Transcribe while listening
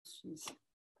She's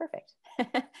perfect.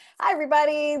 Hi,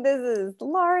 everybody. This is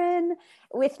Lauren.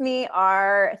 With me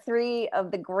are three of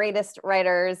the greatest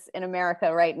writers in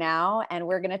America right now. And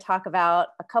we're going to talk about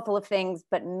a couple of things,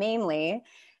 but mainly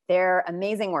their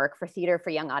amazing work for theater for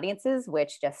young audiences,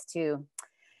 which, just to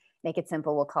make it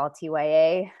simple, we'll call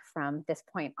TYA from this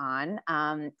point on.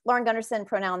 Lauren Gunderson,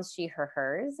 pronouns she, her,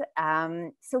 hers.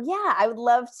 So yeah, I would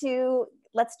love to,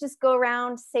 let's just go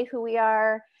around, say who we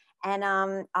are, and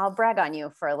I'll brag on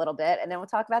you for a little bit, and then we'll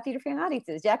talk about theater for young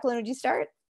audiences. Jacqueline, would you start?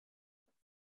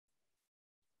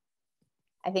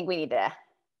 I think we need to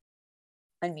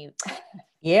unmute.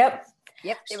 Yep.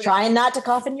 Just trying not to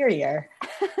cough in your ear.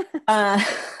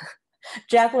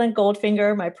 Jacqueline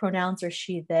Goldfinger, my pronouns are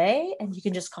she, they, and you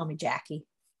can just call me Jackie.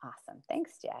 Awesome.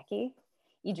 Thanks, Jackie.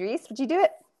 Idris, would you do it?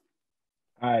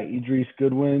 Hi, Idris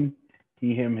Goodwin,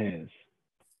 he, him, his.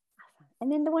 Awesome.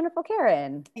 And then the wonderful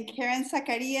Karen. and Karen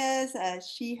Zacarias,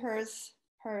 she, hers,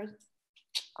 her.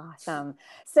 Awesome.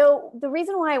 So the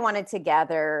reason why I wanted to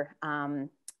gather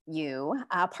you,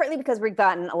 partly because we've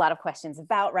gotten a lot of questions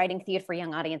about writing theater for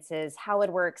young audiences, how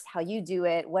it works, how you do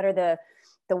it, what are the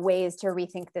ways to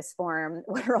rethink this form,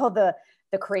 what are all the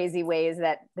crazy ways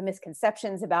that the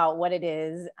misconceptions about what it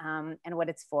is and what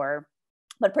it's for,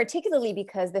 but particularly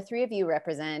because the three of you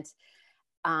represent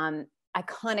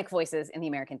iconic voices in the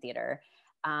American theater,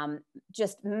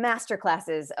 just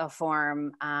masterclasses of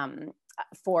form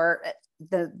for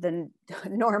the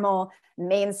normal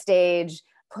main stage,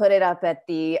 put it up at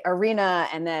the arena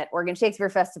and at Oregon Shakespeare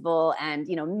Festival and,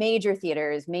 you know, major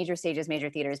theaters, major stages, major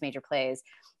theaters, major plays.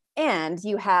 And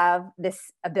you have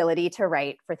this ability to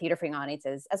write for theater for young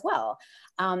audiences as well.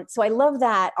 So I love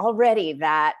that already.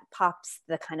 That pops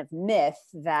the kind of myth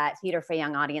that theater for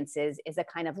young audiences is a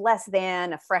kind of less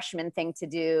than, a freshman thing to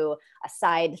do, a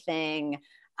side thing,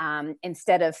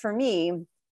 instead of, for me,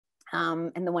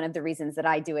 and one of the reasons that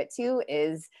I do it too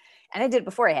is, and I did it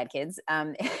before I had kids,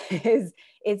 is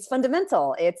it's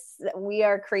fundamental. We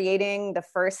are creating the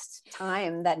first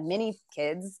time that many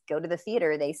kids go to the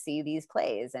theater, they see these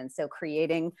plays. And so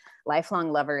creating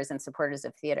lifelong lovers and supporters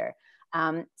of theater.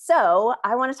 So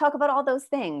I want to talk about all those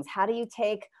things. How do you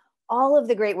take all of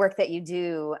the great work that you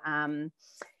do and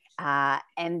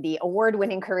the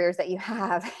award-winning careers that you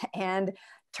have and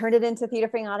turn it into theater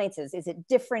for young audiences? Is it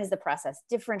different? Is the process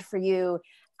different for you?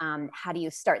 How do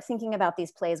you start thinking about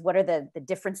these plays? What are the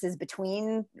differences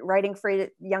between writing for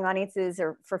young audiences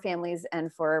or for families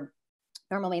and for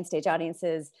normal main stage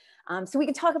audiences? So we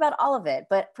can talk about all of it,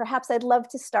 but perhaps I'd love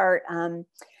to start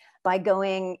by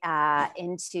going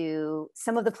into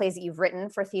some of the plays that you've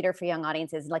written for theater for young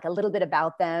audiences, like a little bit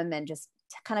about them, and just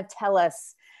kind of tell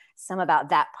us some about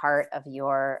that part of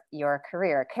your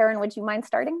career. Karen, would you mind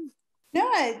starting? No,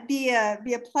 it'd be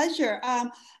a pleasure.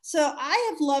 So I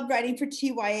have loved writing for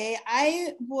TYA.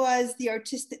 I was the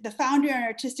founder and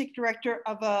artistic director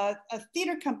of a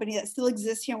theater company that still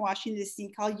exists here in Washington,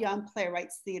 D.C. called Young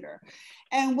Playwrights Theater.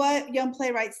 And what Young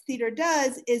Playwrights Theater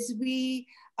does is we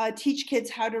teach kids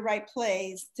how to write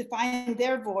plays, to find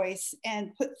their voice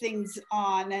and put things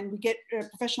on. And we get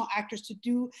professional actors to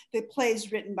do the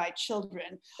plays written by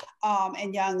children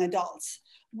and young adults.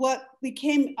 What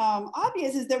became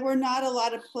obvious is there were not a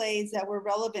lot of plays that were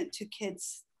relevant to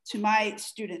kids, to my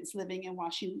students living in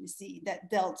Washington, D.C., that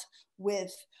dealt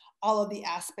with all of the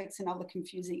aspects and all the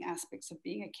confusing aspects of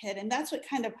being a kid. And that's what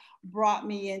kind of brought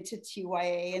me into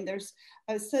TYA. And there's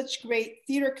such great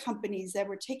theater companies that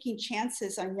were taking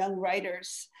chances on young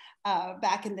writers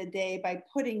back in the day by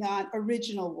putting on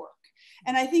original work.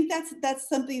 And I think that's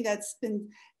something that's been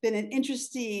an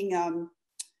interesting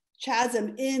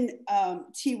chasm in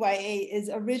TYA, is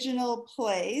original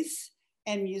plays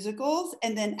and musicals,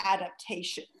 and then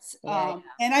adaptations. And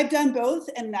I've done both,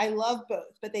 and I love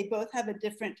both, but they both have a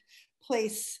different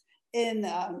place in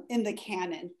the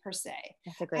canon per se.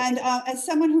 That's a great and as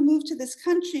someone who moved to this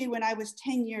country when I was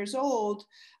 10 years old,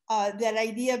 that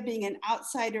idea of being an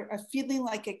outsider, of feeling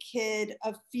like a kid,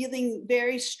 of feeling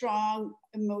very strong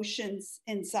emotions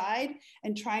inside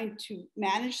and trying to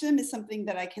manage them is something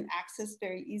that I can access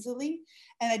very easily.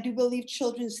 And I do believe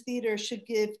children's theater should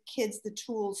give kids the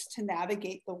tools to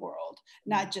navigate the world,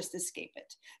 not just escape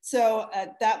it. So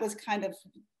that was kind of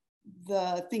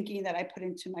the thinking that I put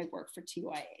into my work for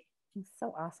TYA.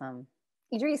 So awesome.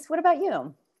 Idris, what about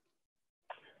you?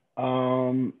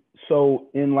 So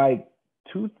in like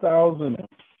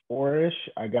 2004-ish,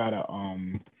 I got a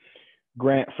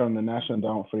grant from the National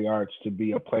Endowment for the Arts to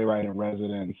be a playwright in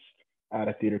residence at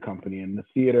a theater company. And the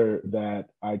theater that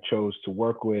I chose to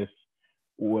work with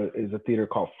is a theater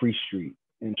called Free Street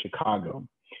in Chicago.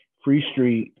 Free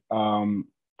Street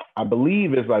I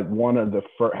believe is like one of the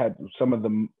had some of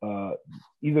the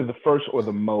either the first or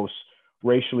the most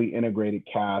racially integrated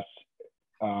casts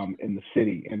in the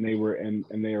city, and they were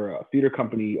a theater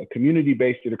company, a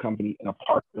community-based theater company in a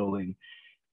park building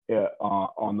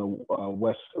on the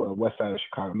west side of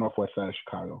Chicago, northwest side of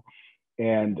Chicago,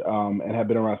 and had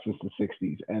been around since the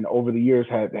 60s, and over the years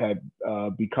had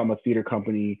become a theater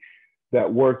company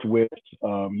that worked with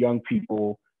young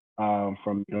people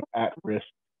from at-risk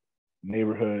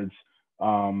neighborhoods,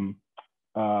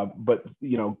 but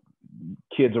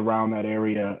kids around that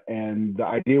area. And the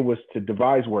idea was to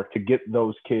devise work to get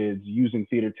those kids using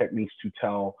theater techniques to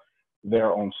tell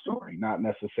their own story, not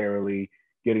necessarily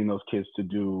getting those kids to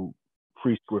do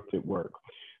pre-scripted work.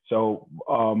 So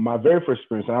my very first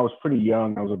experience, and I was pretty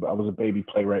young, I was a baby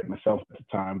playwright myself at the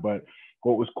time, but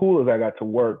what was cool is I got to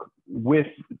work with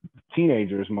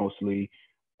teenagers mostly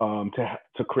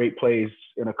to create plays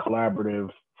in a collaborative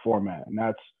format. And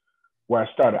that's where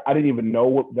I started. I didn't even know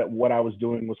what I was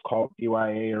doing was called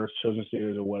TYA or children's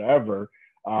theaters or whatever.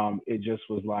 It just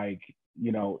was like,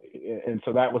 and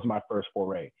so that was my first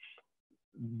foray.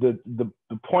 The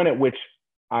point at which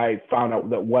I found out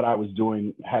that what I was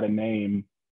doing had a name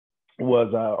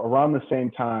was around the same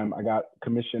time I got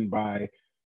commissioned by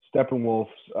Steppenwolf's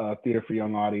Theater for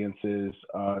Young Audiences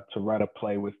to write a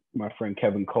play with my friend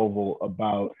Kevin Koval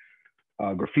about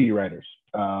graffiti writers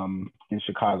in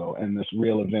Chicago, and this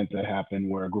real event that happened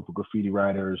where a group of graffiti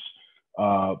writers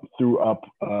threw up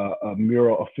a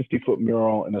 50-foot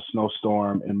mural in a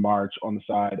snowstorm in March on the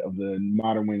side of the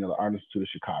modern wing of the Art Institute of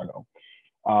Chicago.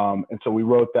 And so we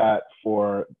wrote that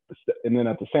and then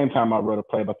at the same time I wrote a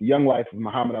play about the young life of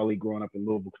Muhammad Ali growing up in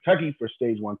Louisville, Kentucky for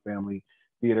Stage One Family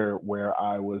Theater, where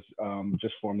I was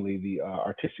just formerly the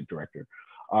artistic director.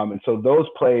 And so those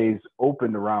plays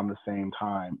opened around the same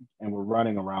time and were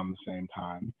running around the same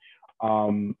time.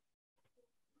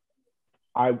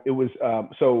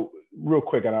 So real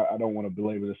quick, and I don't want to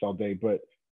belabor this all day, but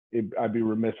I'd be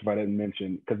remiss if I didn't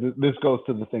mention, because this goes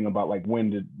to the thing about like when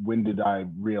did I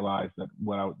realize that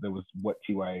what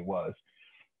TYA was.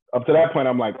 Up to that point,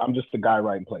 I'm like, I'm just a guy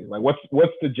writing plays. Like,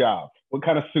 what's the job? What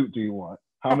kind of suit do you want?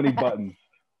 How many buttons?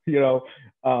 The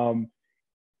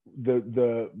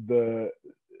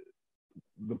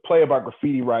play about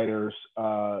graffiti writers,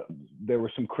 there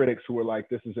were some critics who were like,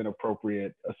 this is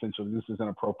inappropriate. Essentially, this is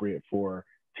inappropriate for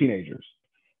teenagers.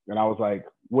 And I was like,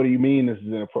 what do you mean this is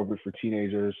inappropriate for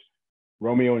teenagers?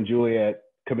 Romeo and Juliet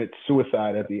commit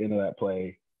suicide at the end of that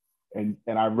play. And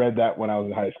I read that when I was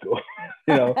in high school,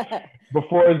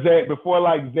 before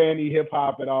like Zanny hip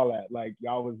hop and all that. Like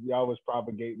y'all was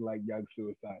propagating like young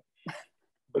suicide.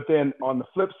 But then on the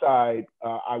flip side,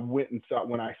 I went and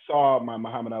when I saw my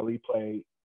Muhammad Ali play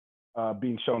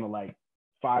being shown to like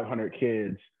 500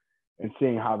 kids and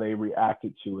seeing how they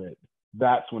reacted to it,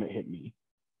 that's when it hit me.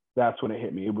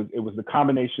 It was the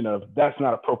combination of that's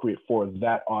not appropriate for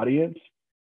that audience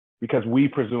because we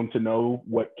presume to know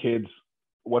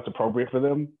what's appropriate for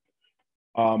them,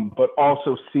 but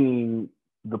also seeing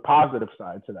the positive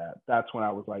side to that. That's when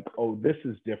I was like, oh, this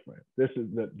is different. This is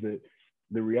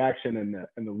the reaction and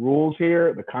the rules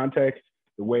here, the context,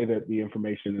 the way that the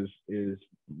information is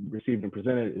received and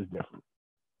presented is different.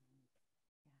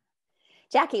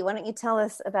 Jackie, why don't you tell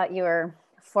us about your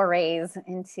forays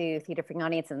into theater for young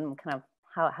audience and kind of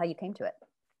how you came to it?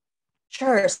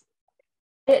 Sure.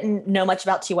 I didn't know much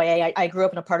about TYA. I grew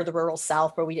up in a part of the rural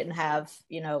South where we didn't have,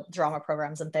 drama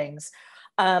programs and things.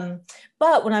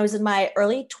 But when I was in my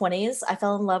early 20s, I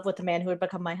fell in love with the man who would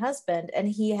become my husband, and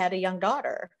he had a young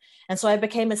daughter. And so I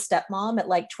became a stepmom at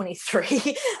like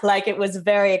 23. Like it was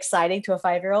very exciting to a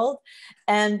 5-year-old.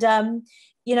 And,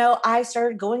 I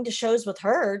started going to shows with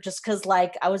her just because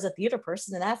like I was a theater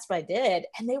person and that's what I did.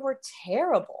 And they were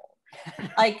terrible.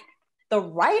 Like the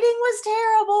writing was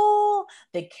terrible.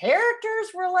 The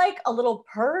characters were like a little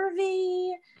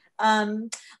pervy.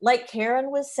 Like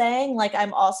Karen was saying, like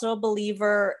I'm also a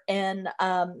believer in,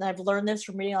 I've learned this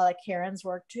from reading all of Karen's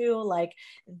work too, like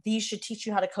these should teach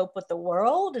you how to cope with the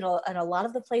world. And a lot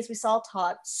of the plays we saw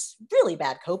taught really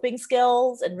bad coping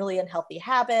skills and really unhealthy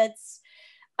habits.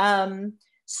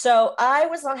 So I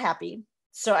was not happy.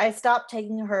 So I stopped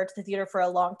taking her to the theater for a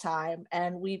long time,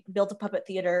 and we built a puppet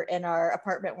theater in our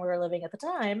apartment where we were living at the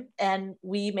time. And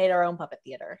we made our own puppet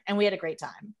theater and we had a great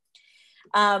time.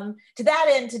 To that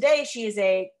end, today she is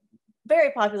a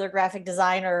very popular graphic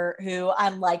designer who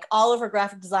I'm like, all of her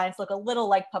graphic designs look a little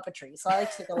like puppetry. So I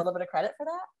like to take a little bit of credit for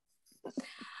that.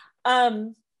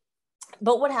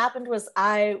 But what happened was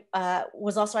I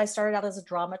started out as a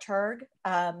dramaturg.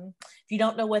 If you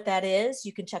don't know what that is,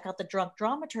 you can check out the Drunk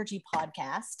Dramaturgy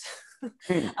podcast.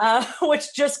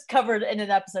 which just covered in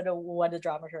an episode of what a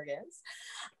dramaturg is.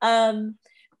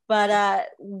 But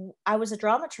I was a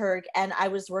dramaturg, and I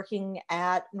was working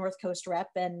at North Coast Rep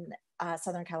in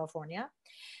Southern California,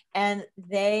 and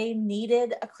they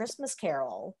needed a Christmas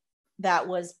carol that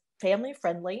was family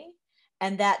friendly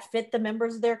and that fit the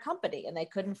members of their company, and they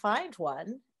couldn't find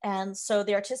one. And so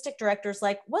the artistic director's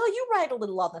like, well, you write a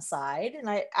little on the side. And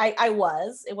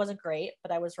it wasn't great,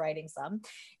 but I was writing some.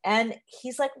 And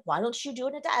he's like, why don't you do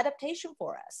an adaptation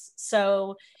for us?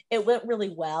 So it went really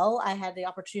well. I had the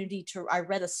opportunity I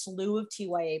read a slew of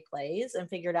TYA plays and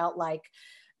figured out, like,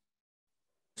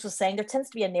 was saying, there tends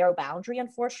to be a narrow boundary,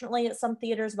 unfortunately, at some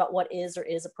theaters about what is or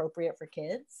is appropriate for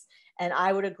kids. And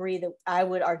I would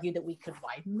argue that we could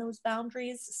widen those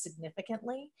boundaries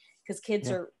significantly, because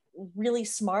kids are really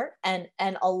smart, and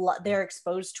they're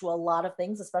exposed to a lot of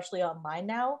things, especially online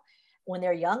now, when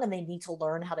they're young, and they need to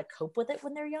learn how to cope with it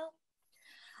when they're young.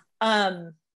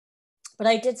 But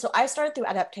I started through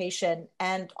adaptation,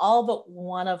 and all but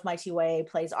one of my TYA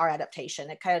plays are adaptation.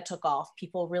 It kind of took off.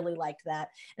 People really liked that.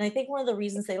 And I think one of the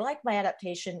reasons they like my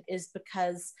adaptation is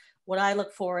because what I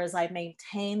look for is I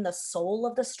maintain the soul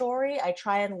of the story. I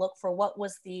try and look for what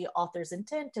was the author's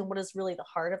intent and what is really the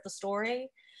heart of the story.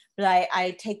 But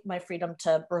I take my freedom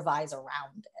to revise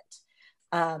around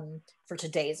it for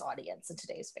today's audience and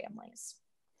today's families.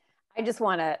 I just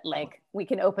want to, we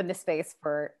can open the space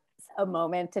for a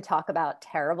moment to talk about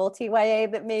terrible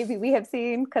TYA that maybe we have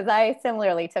seen, because I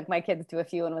similarly took my kids to a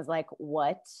few and was like,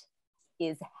 what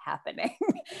is happening?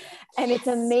 And it's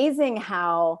amazing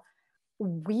how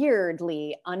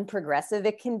weirdly unprogressive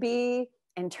it can be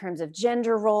in terms of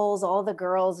gender roles. All the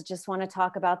girls just want to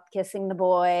talk about kissing the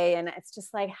boy, and it's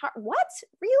just like, what?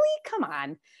 Really? Come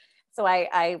on. So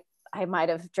I might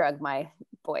have drugged my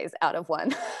boys out of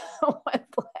one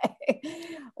play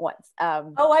once.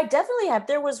 I definitely have.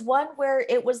 There was one where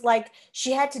it was like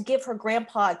she had to give her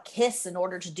grandpa a kiss in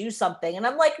order to do something, and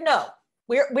I'm like, no,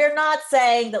 we're not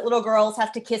saying that little girls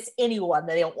have to kiss anyone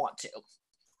that they don't want to.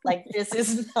 Like, this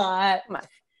is not. Come on.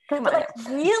 But like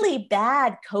really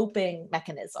bad coping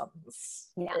mechanisms.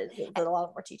 Yeah, that a lot of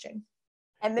them are teaching.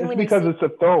 And then it's a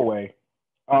throwaway.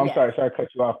 I'm sorry to cut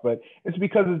you off, but it's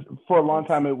because for a long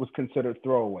time it was considered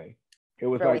throwaway. It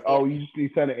was like, oh, you just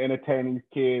need something to entertain these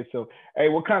kids. So, hey,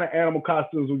 what kind of animal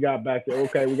costumes we got back there?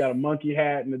 Okay, we got a monkey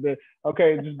hat, and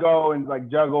okay, just go and like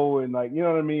juggle and like, you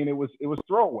know what I mean? It was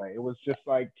throwaway. It was just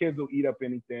like kids will eat up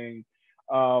anything.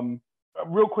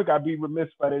 Real quick, I'd be remiss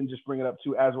if I didn't just bring it up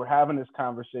too, as we're having this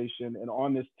conversation and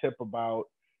on this tip about,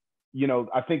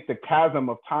 I think the chasm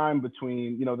of time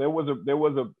between, there was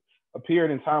a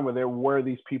period in time where there were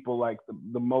these people like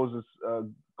the Moses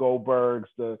Goldbergs,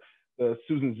 the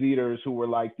Susan Zeters, who were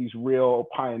like these real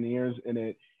pioneers in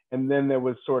it. And then there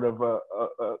was sort of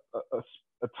a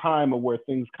time of where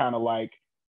things kind of like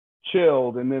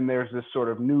chilled. And then there's this sort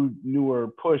of newer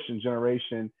push and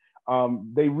generation.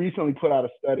 They recently put out a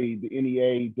study. The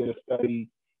NEA did a study,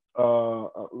 a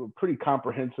pretty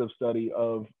comprehensive study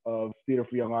of theater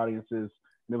for young audiences.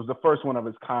 And it was the first one of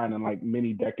its kind in like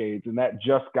many decades. And that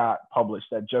just got published,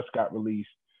 that just got released,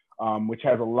 which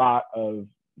has a lot of,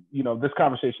 this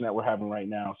conversation that we're having right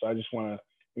now. So I just want to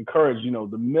encourage,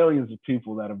 the millions of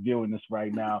people that are viewing this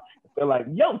right now. They're like,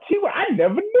 yo, T-Way, I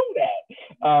never knew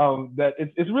that. That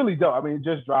it's really dope. I mean, it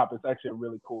just dropped. It's actually a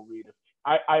really cool read.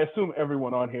 I assume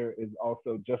everyone on here is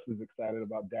also just as excited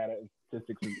about data and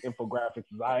statistics and infographics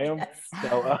as I am. Yes.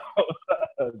 So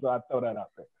I throw that out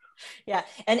there. Yeah.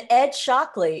 And Ed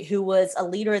Shockley, who was a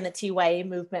leader in the TYA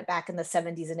movement back in the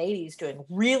 70s and 80s, doing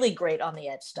really great on the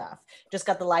Edge stuff, just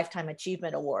got the Lifetime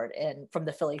Achievement Award from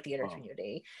the Philly theater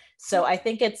community. So I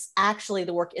think it's actually,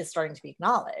 the work is starting to be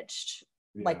acknowledged,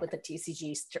 like with the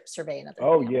TCG survey and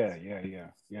other things.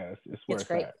 Yeah. It's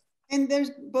great. And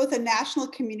there's both a national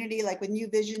community, like with New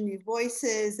Vision, New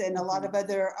Voices, and a lot of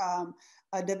other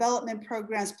development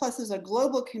programs. Plus, there's a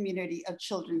global community of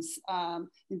children's and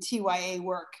TYA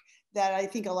work that I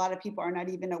think a lot of people are not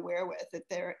even aware with. That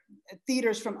there are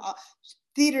theaters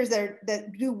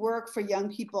that do work for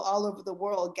young people all over the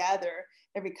world gather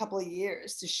every couple of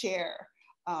years to share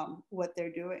what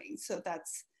they're doing. So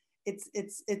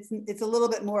it's a little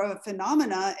bit more of a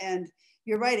phenomena. And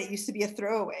you're right, it used to be a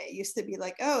throwaway. It used to be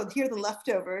like, oh, here are the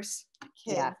leftovers,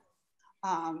 kid.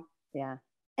 Yeah.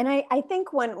 And I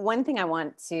think one thing I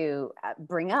want to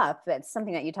bring up, that's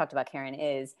something that you talked about, Karen,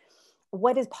 is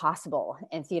what is possible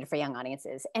in theater for young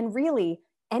audiences, and really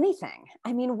anything.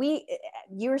 I mean,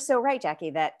 you're so right,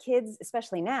 Jackie, that kids,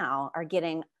 especially now, are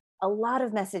getting a lot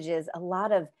of messages, a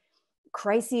lot of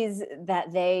crises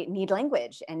that they need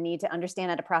language and need to understand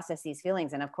how to process these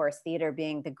feelings. And of course, theater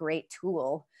being the great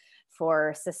tool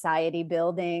for society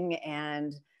building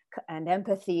and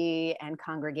empathy and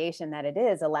congregation that it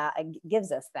is,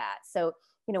 gives us that. So,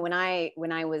 you know, when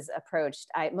I was approached,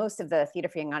 most of the theater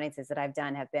for young audiences that I've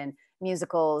done have been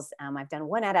musicals. I've done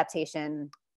one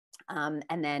adaptation,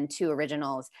 and then 2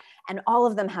 originals, and all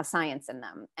of them have science in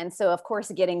them. And so, of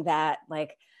course, getting that,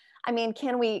 like, I mean,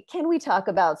 can we talk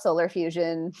about solar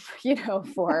fusion, you know,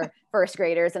 for first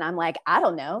graders? And I'm like, I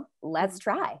don't know, let's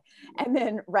try. And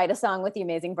then write a song with the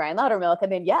amazing Brian Loudermilk.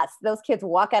 And then, yes, those kids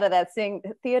walk out of that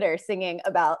theater singing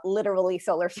about literally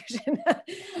solar fusion.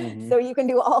 So you can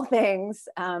do all things.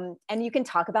 And you can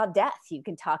talk about death. You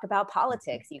can talk about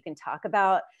politics. You can talk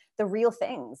about the real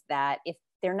things that if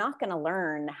they're not going to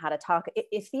learn how to talk,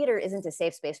 if theater isn't a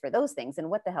safe space for those things, then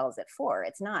what the hell is it for?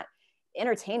 It's not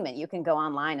entertainment. You can go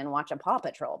online and watch a Paw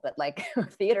Patrol, but like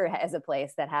theater is a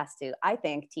place that has to, I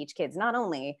think, teach kids not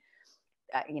only,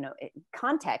 you know,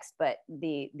 context, but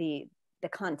the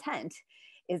content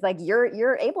is like,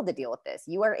 you're able to deal with this.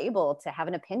 You are able to have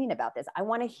an opinion about this. I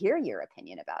want to hear your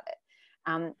opinion about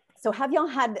it. So have y'all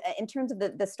had, in terms of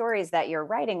the stories that you're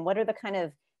writing, what are the kind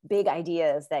of big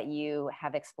ideas that you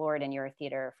have explored in your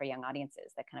theater for young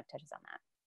audiences that kind of touches on that?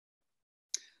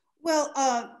 Well,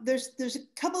 there's a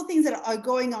couple of things that are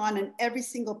going on in every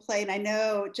single play, and I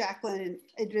know Jacqueline and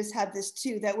Idris have this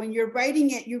too, that when you're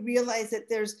writing it, you realize that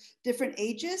there's different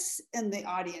ages in the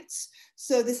audience.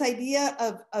 So this idea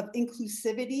of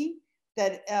inclusivity,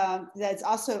 that that's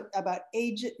also about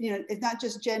age, you know, it's not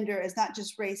just gender, it's not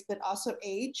just race, but also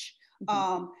age.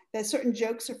 That certain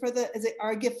jokes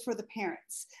are a gift for the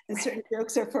parents, and certain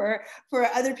jokes are for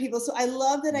other people. So I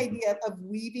love that idea of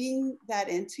weaving that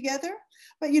in together.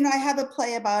 But, you know, I have a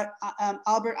play about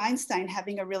Albert Einstein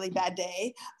having a really bad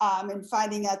day, and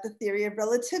finding out the theory of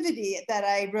relativity that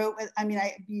I wrote. I mean,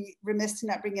 I'd be remiss to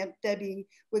not bring up Debbie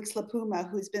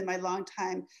Wicks-LaPuma, who's been my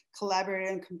longtime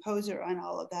collaborator and composer on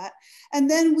all of that. And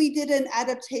then we did an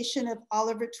adaptation of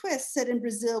Oliver Twist set in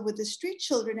Brazil with the street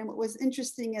children. And what was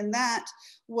interesting in that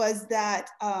was that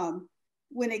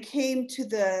when it came to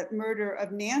the murder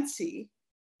of Nancy,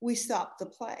 we stopped the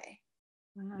play.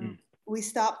 Wow. We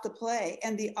stopped the play,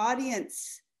 and the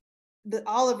audience,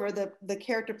 Oliver, the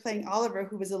character playing Oliver,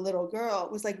 who was a little girl,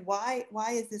 was like, why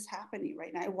is this happening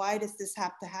right now? Why does this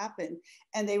have to happen?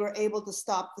 And they were able to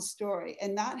stop the story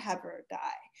and not have her die.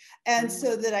 And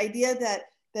so that idea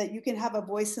that you can have a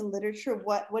voice in literature,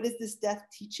 what is this death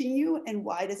teaching you, and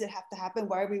why does it have to happen?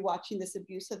 Why are we watching this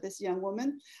abuse of this young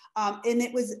woman? And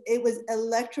it was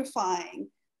electrifying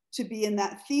to be in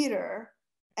that theater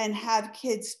and have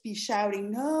kids be shouting,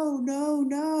 no, no,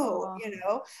 no, you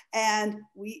know, and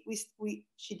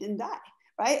she didn't die,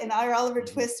 right? And our Oliver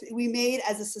Twist, we made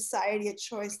as a society a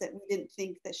choice that we didn't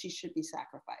think that she should be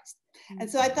sacrificed.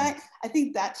 And so I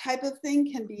think that type of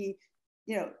thing can be,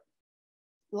 you know,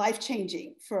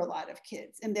 life-changing for a lot of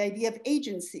kids. And the idea of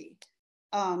agency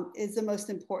is the most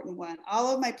important one.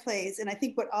 All of my plays, and I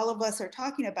think what all of us are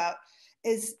talking about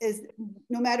is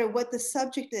no matter what the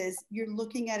subject is, you're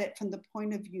looking at it from the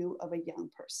point of view of a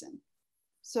young person.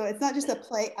 So it's not just a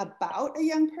play about a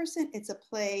young person, it's a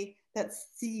play that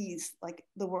sees like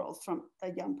the world from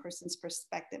a young person's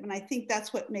perspective. And I think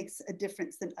that's what makes a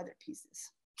difference than other pieces.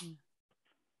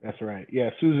 That's right. Yeah,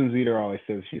 Susan Zeter always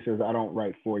says, she says, I don't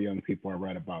write for young people, I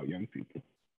write about young people.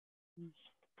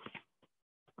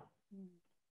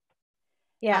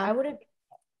 Yeah, I would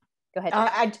Go ahead.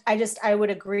 I would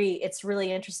agree. It's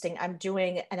really interesting. I'm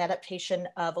doing an adaptation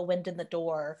of A Wind in the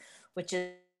Door, which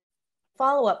is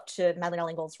follow-up to Madeleine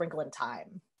L'Engle's Wrinkle in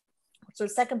Time. So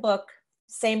second book,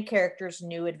 same characters,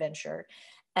 new adventure,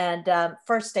 and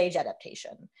first stage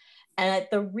adaptation. And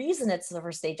the reason it's the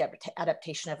first stage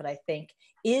adaptation of it, I think,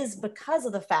 is because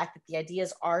of the fact that the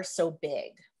ideas are so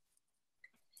big.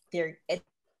 They're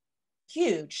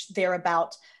huge. They're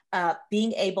about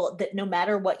being able that no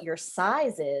matter what your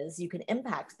size is, you can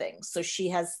impact things. So she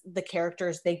has the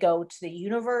characters, they go to the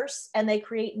universe and they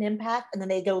create an impact. And then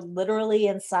they go literally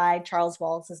inside Charles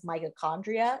Wallace's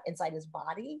mitochondria, inside his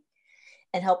body,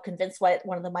 and help convince one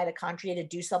of the mitochondria to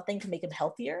do something to make him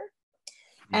healthier.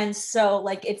 And so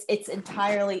like it's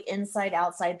entirely inside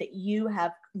outside, that you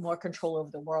have more control over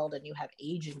the world and you have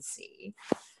agency.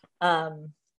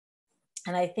 And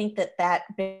I think that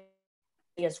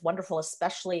is wonderful,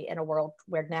 especially in a world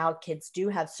where now kids do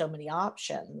have so many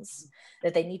options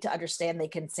that they need to understand they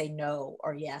can say no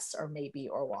or yes or maybe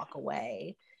or walk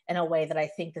away in a way that I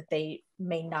think that they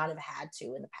may not have had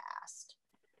to in the past.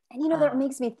 And you know, that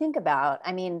makes me think about,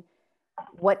 I mean,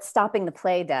 what stopping the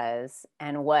play does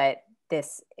and what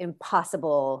this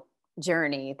impossible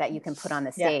journey that you can put on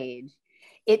the stage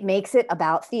it makes it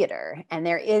about theater. And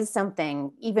there is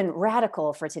something even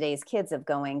radical for today's kids of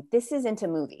going, this isn't a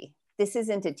movie. This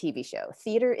isn't a TV show.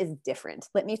 Theater is different.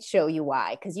 Let me show you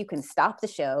why. Because you can stop the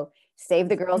show, save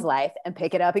the girl's life, and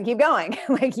pick it up and keep going.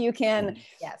 Like you can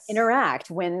interact.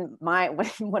 When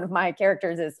one of my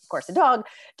characters is, of course, a dog,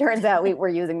 turns out we're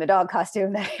using the dog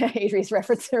costume that Adri's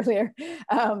referenced earlier.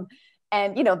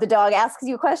 And you know, the dog asks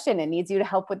you a question and needs you to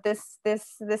help with this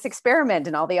experiment,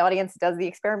 and all the audience does the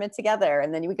experiment together,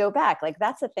 and then we go back. Like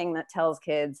that's a thing that tells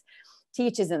kids,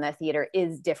 teaches in that theater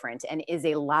is different and is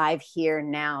a live here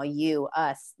now, you,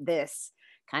 us, this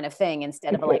kind of thing,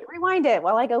 instead of like rewind it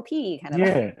while I go pee kind of.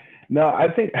 Yeah, no, I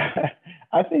think that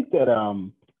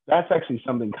that's actually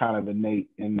something kind of innate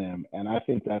in them, and I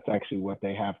think that's actually what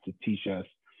they have to teach us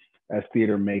as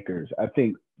theater makers. I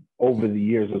think over the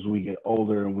years, as we get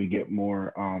older and we get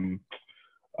more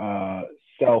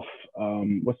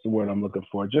what's the word I'm looking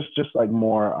for? Just like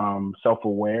more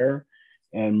self-aware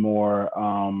and more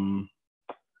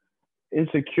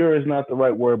insecure is not the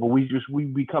right word, but we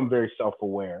become very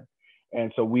self-aware.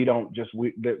 And so we don't just,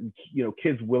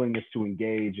 kids' willingness to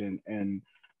engage and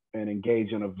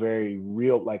engage in a very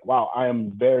real, like, wow, I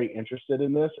am very interested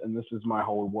in this, and this is my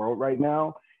whole world right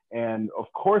now. And of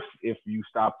course, if you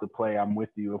stop the play, I'm with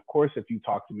you. Of course, if you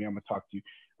talk to me, I'm gonna talk to you.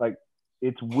 Like,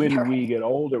 it's when we get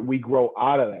older, we grow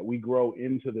out of that. We grow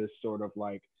into this sort of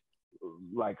like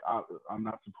I'm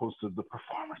not supposed to, the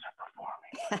performers are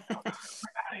performing. We're out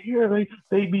of here.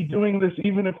 They'd be doing this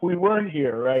even if we weren't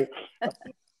here, right?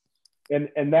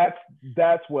 And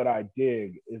that's what I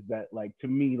dig, is that, like, to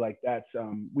me, like, that's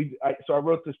so I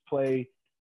wrote this play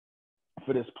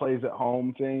for this Plays at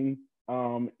Home thing,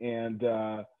 and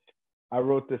I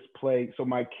wrote this play. So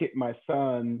my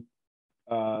son,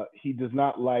 he does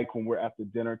not like when we're at the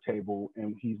dinner table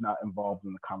and he's not involved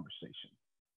in the conversation.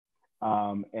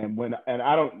 And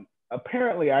I don't,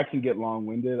 apparently I can get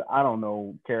long-winded. I don't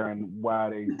know, Karen, why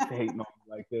they hating on me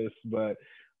like this, but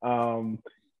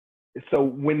so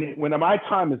when my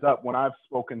time is up, when I've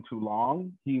spoken too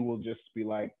long, he will just be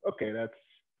like, okay, that's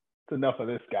enough of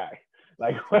this guy.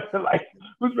 Like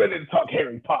who's ready to talk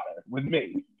Harry Potter with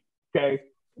me? Okay.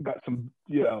 Got some,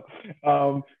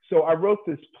 so I wrote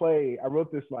this play. I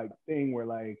wrote this like thing where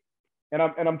like, and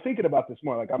I'm thinking about this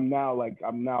more. Like I'm now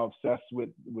obsessed with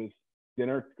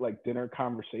dinner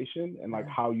conversation and like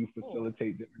how you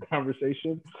facilitate dinner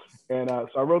conversation. And so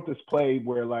I wrote this play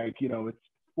where, like, it's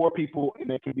 4 people and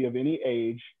they can be of any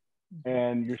age,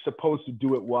 and you're supposed to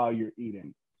do it while you're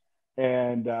eating.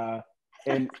 And my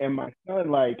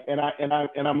son, like, and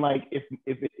I'm like,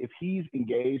 if he's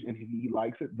engaged and he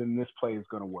likes it, then this play is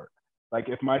going to work. Like,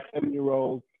 if my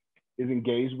 7-year-old is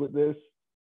engaged with this,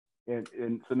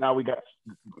 and so now we got,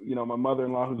 my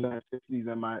mother-in-law who's in her 60s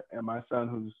and my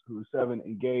son who's 7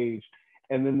 engaged,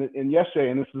 and then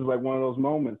yesterday, and this is like one of those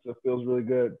moments that feels really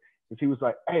good, because he was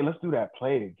like, hey, let's do that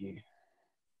play again.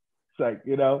 It's like,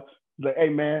 like, hey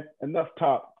man, enough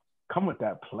talk. Come with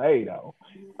that play though.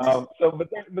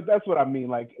 But that's what I mean.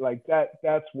 Like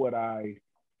that's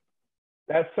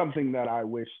something that I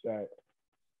wish that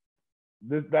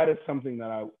that is something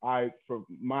that I for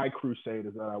my crusade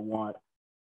is that I want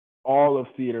all of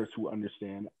theater to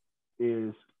understand,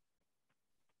 is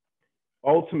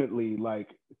ultimately, like,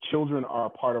 children are a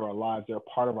part of our lives. They're a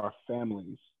part of our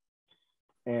families,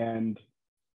 and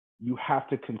you have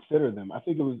to consider them. I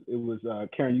think it was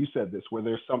Karen, you said this, where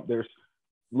there's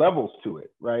levels to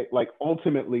it, right? Like,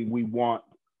 ultimately, we want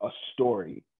a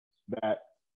story that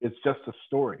it's just a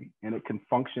story, and it can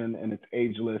function, and it's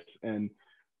ageless and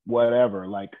whatever.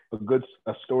 Like, a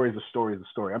story is a story is a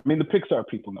story. I mean, the Pixar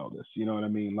people know this, you know what I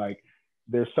mean? Like,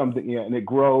 there's something, and it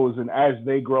grows, and as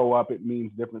they grow up, it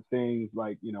means different things,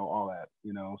 like, all that,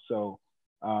 so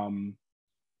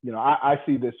I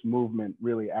see this movement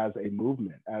really as a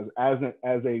movement, as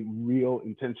a real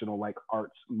intentional, like,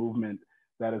 arts movement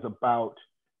that is about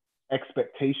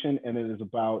expectation, and it is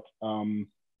about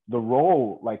the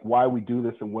role, like, why we do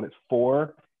this and what it's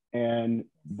for, and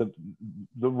the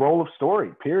role of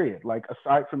story, period. Like,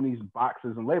 aside from these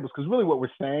boxes and labels, because really what we're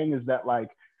saying is that, like,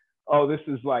 oh, this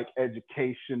is like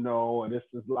educational, and this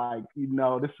is like,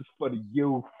 this is for the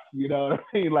youth, you know what I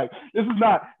mean? Like, this is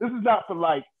not for,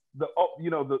 like, the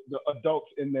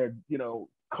adults in their,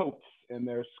 coats and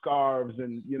their scarves,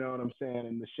 and you know what I'm saying,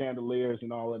 and the chandeliers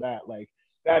and all of that. Like,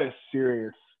 that is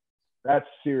serious. That's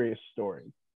serious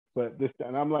story. But this,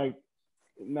 and I'm like,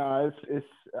 no,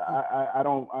 I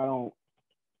don't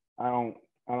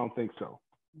think so.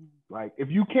 Like, if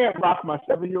you can't rock my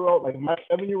 7-year-old, like, my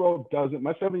 7-year-old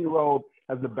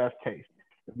has the best taste.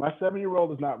 If my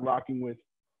 7-year-old is not rocking with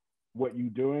what you're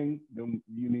doing, then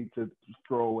you need to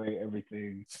throw away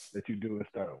everything that you do and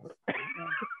start over.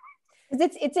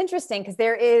 It's interesting because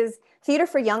there is theater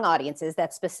for young audiences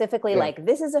that's specifically like,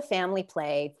 this is a family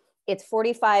play. It's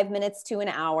 45 minutes to an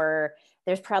hour.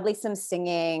 There's probably some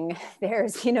singing.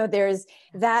 There's, you know, there's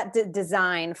that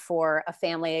design for a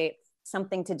family,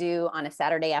 something to do on a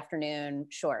Saturday afternoon.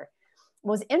 Sure.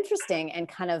 What was interesting and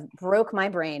kind of broke my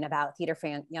brain about theater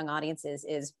for young audiences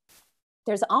is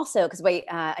there's also, because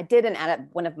I did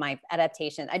one of my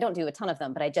adaptations. I don't do a ton of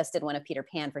them, but I just did one of Peter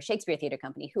Pan for Shakespeare Theater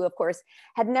Company, who of course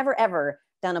had never ever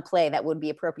done a play that would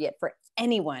be appropriate for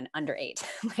anyone under 8.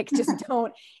 Like, just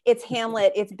don't, it's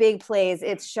Hamlet, it's big plays,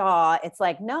 it's Shaw. It's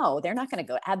like, no, they're not going to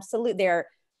go. Absolutely. They're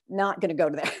not going to go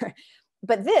to there.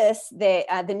 But this, the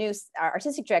new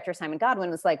artistic director, Simon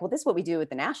Godwin, was like, well, this is what we do at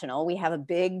the National. We have a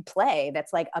big play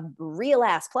that's like a real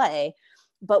ass play,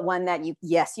 but one that you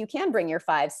can bring your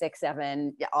 5, 6,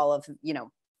 7, all of, you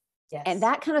know. Yes. And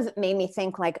that kind of made me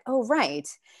think like, oh, right.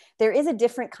 There is a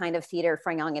different kind of theater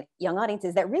for young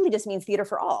audiences that really just means theater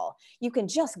for all. You can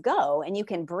just go and you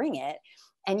can bring it,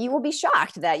 and you will be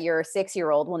shocked that your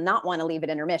 6-year-old will not want to leave at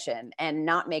intermission and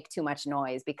not make too much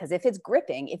noise, because if it's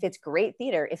gripping, if it's great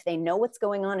theater, if they know what's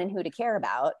going on and who to care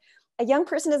about, a young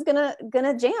person is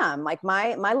gonna jam. Like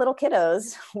my little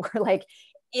kiddos were like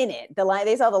in it.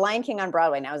 They saw The Lion King on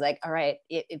Broadway, and I was like, all right,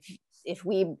 if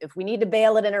we need to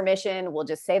bail at intermission, we'll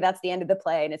just say that's the end of the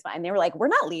play and it's fine. And they were like, we're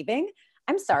not leaving.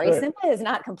 I'm sorry, sure. Simba has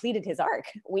not completed his arc.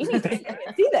 We need to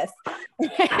see this.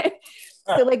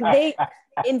 So like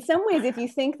in some ways, if you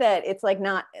think that it's like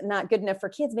not good enough for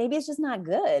kids, maybe it's just not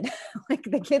good. Like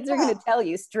the kids are going to tell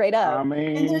you straight up, I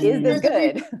mean, is this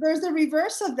good? There's the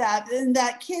reverse of that, in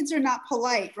that kids are not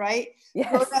polite, right?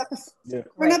 Yes.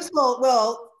 Grown-ups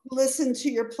will listen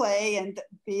to your play and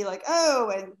be like,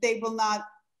 oh, and they will not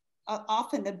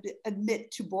often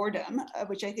admit to boredom,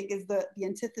 which I think is the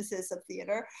antithesis of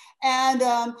theater. And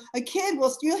a kid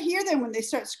you'll hear them when they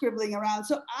start scribbling around.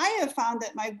 So I have found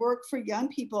that my work for young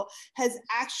people has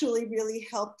actually really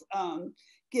helped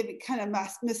give it kind of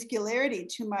muscularity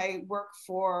to my work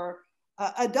for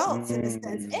adults in a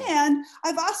sense. And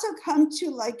I've also come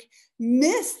to like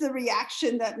miss the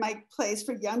reaction that my plays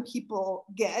for young people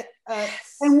get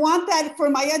and want that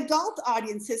for my adult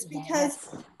audiences,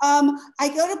 because I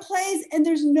go to plays and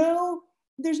there's no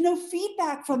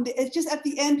feedback from it's just at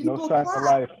the end people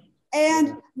clap.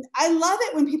 And I love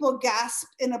it when people gasp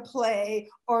in a play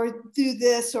or do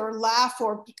this or laugh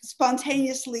or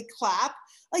spontaneously clap.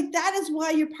 Like that is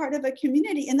why you're part of a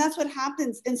community, and that's what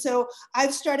happens. And so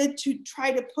I've started to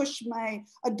try to push my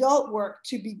adult work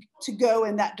to go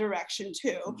in that direction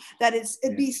too. That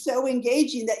it'd be so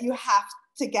engaging that you have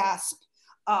to gasp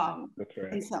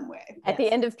in some way. At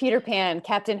the end of Peter Pan,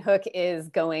 Captain Hook is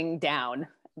going down.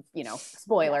 You know,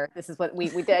 spoiler. This is what we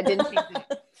didn't think.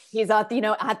 He's at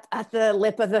the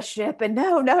lip of the ship, and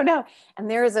no.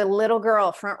 And there is a little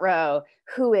girl front row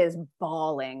who is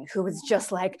bawling, who is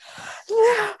just like,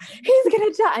 no, he's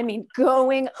gonna die. I mean,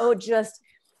 just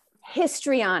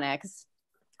histrionics.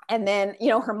 And then, you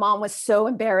know, her mom was so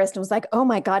embarrassed and was like, oh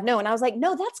my God, no. And I was like,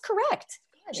 no, that's correct.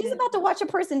 She's about to watch a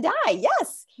person die.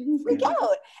 Yes, freak out.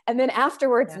 And then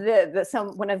afterwards,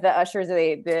 one of the ushers,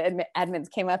 the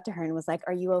admins came up to her and was like,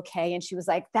 "Are you okay?" And she was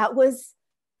like, "That was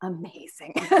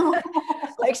amazing."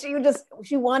 Like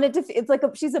she wanted to. It's like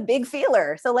she's a big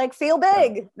feeler, so like feel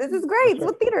big. This is great. It's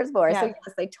what theater is for. Yeah. So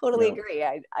yes, I totally agree.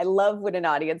 I love when an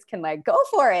audience can like go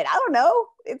for it. I don't know.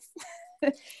 It's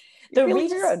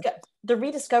the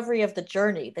rediscovery of the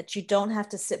journey, that you don't have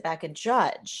to sit back and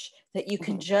judge, that you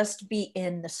can just be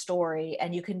in the story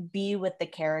and you can be with the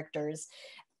characters.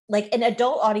 Like in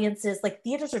adult audiences, like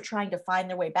theaters are trying to find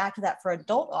their way back to that for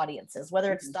adult audiences,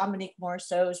 whether it's Dominique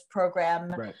Morisseau's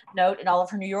program Note and all of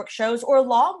her New York shows, or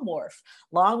Long Wharf.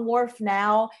 Long Wharf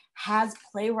now has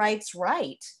Playwrights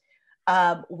Write.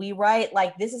 We write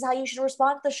like, this is how you should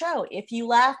respond to the show. If you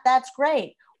laugh, that's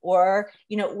great. Or,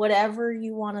 you know, whatever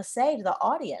you want to say to the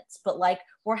audience. But like,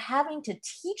 we're having to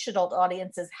teach adult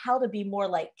audiences how to be more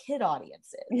like kid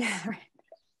audiences. Yeah, right.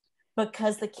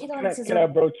 Because the kid audiences are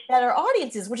better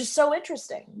audiences, which is so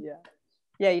interesting.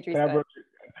 Yeah, you can I broach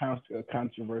a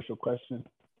controversial question?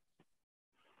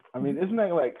 I mean, isn't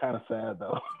that like kind of sad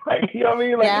though? Like, you know what I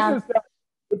mean? Like,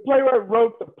 the playwright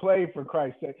wrote the play, for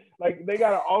Christ's sake. Like, they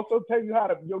gotta also tell you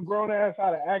your grown ass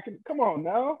how to act. Come on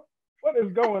now, what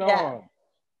is going on?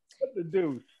 What the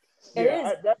deuce? It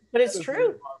is, but it's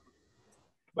true.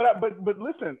 But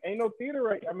listen, ain't no theater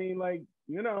right. I mean, like,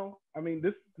 you know, I mean,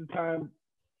 this is the time.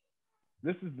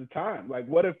 This is the time. Like,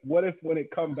 what if when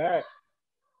it come back,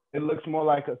 it looks more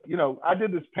like I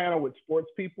did this panel with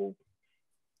sports people,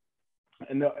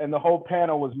 And the whole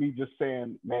panel was me just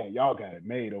saying, man, y'all got it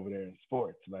made over there in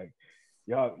sports. Like,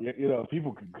 y'all, you know,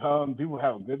 people can come, people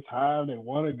have a good time, they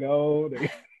want to go.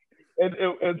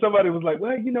 And somebody was like,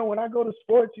 well, you know, when I go to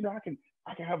sports, you know, I can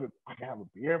have a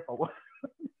beer if I want.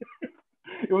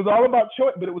 It was all about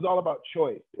choice, but it was all about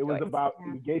choice. It was about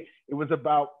engage. It was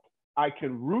about, I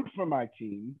can root for my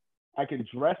team, I can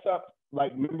dress up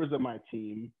like members of my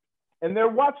team, and they're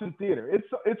watching theater.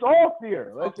 It's all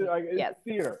theater. It's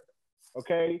theater.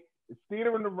 Okay, it's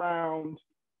theater in the round,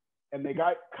 and they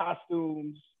got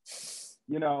costumes.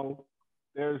 You know,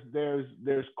 there's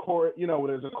chorus. You know,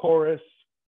 there's a chorus.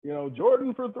 You know,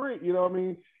 Jordan for 3. You know what I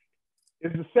mean?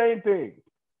 It's the same thing,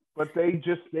 but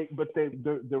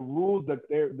the rules that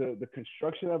the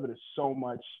construction of it is so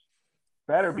much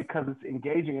better because it's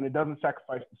engaging and it doesn't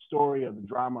sacrifice the story or the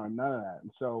drama or none of that.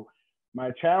 And so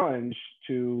my challenge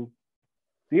to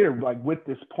theater, like with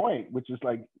this point, which is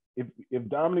like, if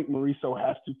Dominic Morisseau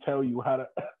has to tell you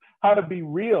how to be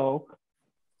real,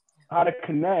 how to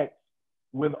connect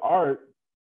with art,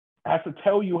 has to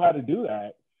tell you how to do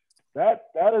that,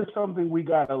 that is something we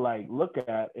gotta like look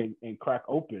at and crack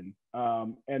open,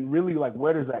 and really like,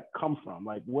 where does that come from?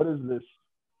 Like, where does this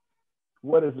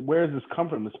come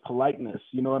from? This politeness,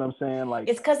 you know what I'm saying? Like,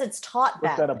 it's because it's taught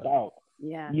what's that about?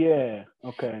 Yeah.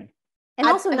 Okay. And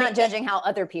also not judging how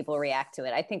other people react to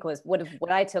it, I think was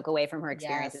what I took away from her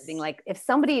experience, is being like, if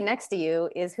somebody next to you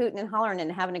is hooting and hollering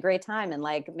and having a great time and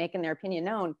like making their opinion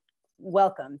known,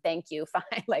 welcome, thank you,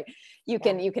 fine. Like you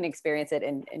can experience it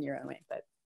in your own way. But,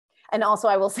 and also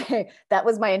I will say that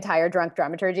was my entire drunk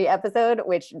dramaturgy episode,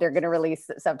 which they're going to release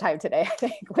sometime today, I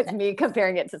think, with me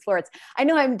comparing it to sports. I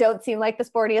know I don't seem like the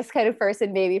sportiest kind of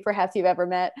person maybe perhaps you've ever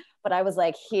met, but I was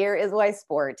like, here is why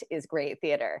sport is great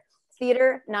theater.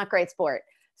 Theater, not great sport.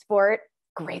 Sport,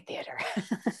 great theater.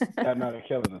 Yeah, no, they're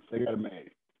killing us. They got it made.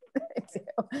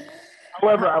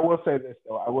 However, I will say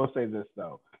this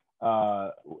though.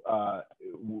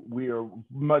 We are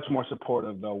much more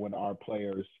supportive though when our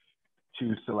players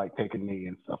choose to like take a knee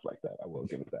and stuff like that. I will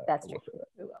give it that. That's true.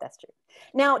 That's true.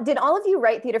 Now, did all of you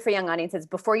write theater for young audiences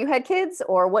before you had kids,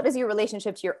 or what is your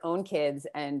relationship to your own kids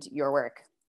and your work?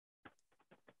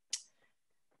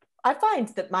 I find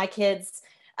that my kids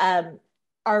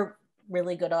are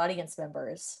really good audience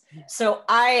members. So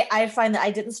I find that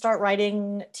I didn't start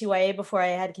writing TYA before I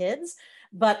had kids,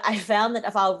 but I found that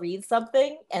if I'll read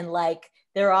something and like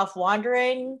they're off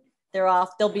wandering,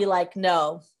 they'll be like,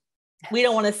 no, we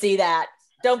don't want to see that.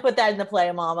 Don't put that in the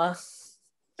play, mama.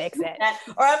 Fix it.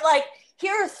 Or I'm like,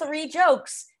 here are 3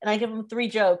 jokes. And I give them 3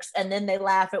 jokes and then they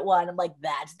laugh at one. I'm like,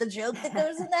 that's the joke that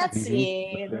goes in that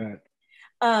scene.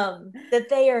 That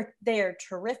they are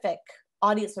terrific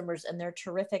audience members and they're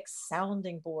terrific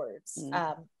sounding boards.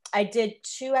 I did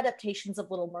 2 adaptations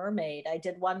of Little Mermaid. I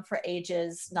did one for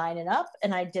ages 9 and up,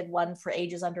 and I did one for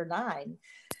ages under 9,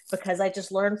 because I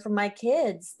just learned from my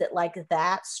kids that like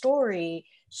that story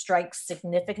strikes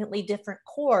significantly different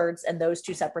chords in those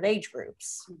 2 separate age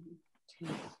groups.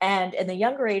 And in the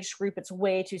younger age group, it's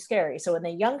way too scary. So in the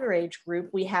younger age group,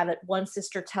 we have it one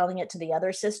sister telling it to the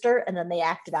other sister, and then they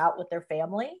act it out with their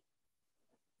family,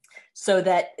 so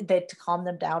that to calm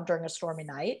them down during a stormy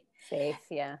night. Safe,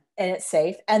 yeah. And it's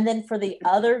safe. And then for the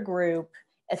other group,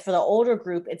 for the older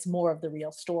group, it's more of the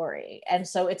real story. And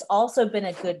so it's also been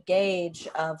a good gauge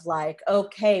of like,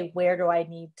 okay, where do I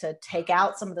need to take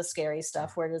out some of the scary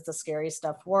stuff? Where does the scary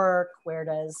stuff work?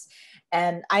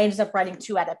 And I ended up writing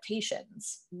 2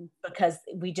 adaptations because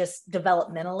we just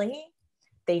developmentally,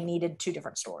 they needed 2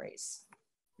 different stories.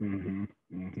 Mm-hmm.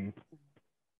 Mm-hmm.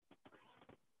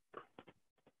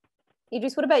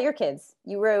 Idris, what about your kids?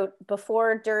 You wrote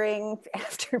before, during,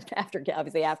 after,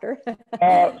 obviously after.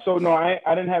 So no, I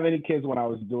didn't have any kids when I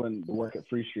was doing the work at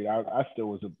Free Street. I still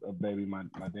was a baby, my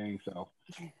dang self.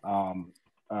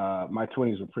 My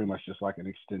 20s were pretty much just like an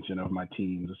extension of my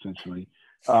teens, essentially.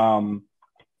 And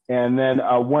then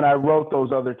when I wrote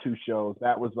those other 2 shows,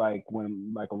 that was like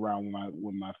around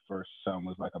when my first son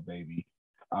was like a baby.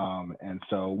 And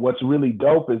so what's really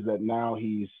dope is that now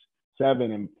he's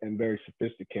 7 and very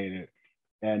sophisticated.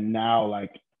 And now like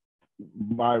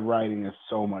my writing is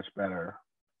so much better,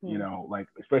 you know, like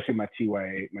especially my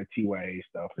TYA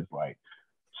stuff is like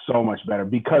so much better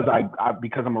because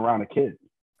I'm around a kid.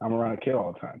 I'm around a kid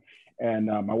all the time. And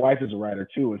my wife is a writer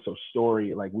too. And so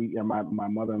story, like my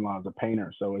mother-in-law is a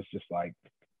painter. So it's just like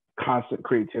constant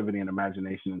creativity and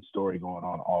imagination and story going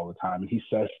on all the time. And he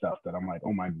says stuff that I'm like,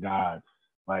 oh my God,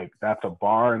 like that's a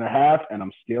bar and a half and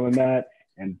I'm stealing that.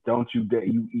 And don't you dare,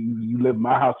 you live in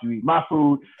my house, you eat my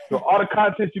food. So all the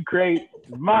content you create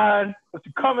is mine, but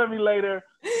you come at me later.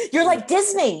 You're like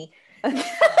Disney.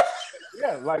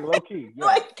 Yeah, like low key. Yeah,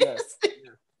 Like, yes,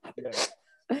 yes,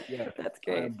 yes. That's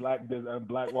great. I'm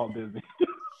Black Walt Disney,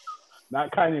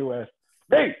 not Kanye West.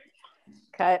 Hey,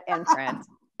 Cut and print.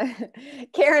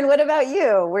 Karen, what about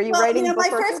you? Were you Well, writing my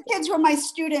before first kids were my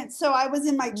students. So I was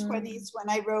in my Mm. 20s when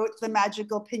I wrote The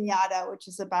Magical Piñata, which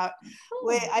is about,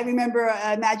 I remember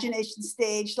Imagination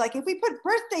Stage, like if we put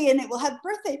birthday in it, we'll have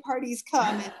birthday parties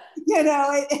come.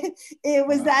 And, it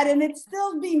was that, and it's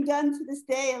still being done to this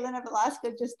day. Elena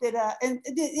Velasco just did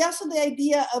also the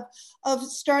idea of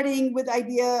starting with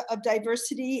idea of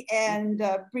diversity and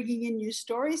bringing in new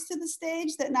stories to the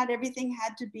stage, that not everything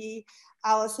had to be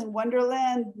Alice in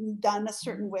Wonderland done a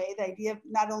certain way. The idea of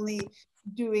not only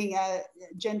doing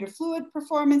gender fluid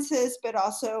performances, but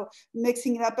also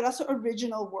mixing it up, but also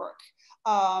original work,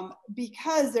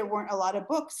 because there weren't a lot of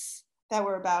books that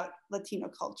were about Latino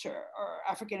culture or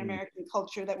African-American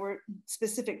culture that were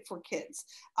specific for kids.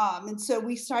 And so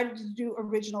we started to do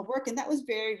original work, and that was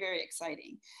very, very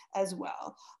exciting as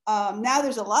well. Now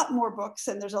there's a lot more books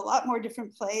and there's a lot more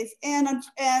different plays. And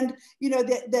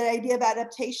the idea of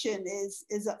adaptation is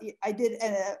I did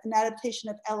an adaptation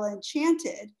of Ella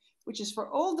Enchanted, which is for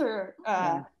older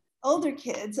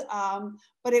kids,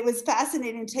 but it was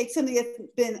fascinating to take something that's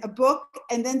been a book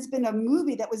and then it's been a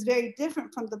movie that was very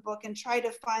different from the book and try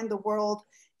to find the world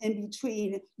in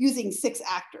between using 6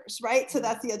 actors, right? So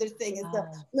that's the other thing, is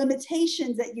the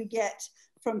limitations that you get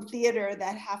from theater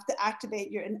that have to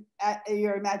activate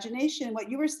your imagination. What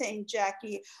you were saying,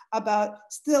 Jackie, about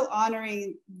still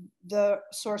honoring the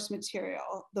source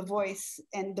material, the voice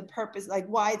and the purpose, like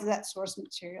why does that source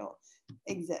material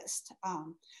exist?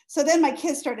 So then my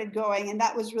kids started going, and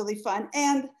that was really fun.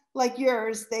 And like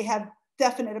yours, they have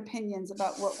definite opinions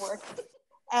about what works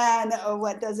and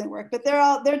what doesn't work, but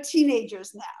they're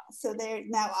teenagers now. So they're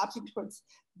now opting towards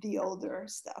the older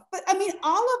stuff. But I mean,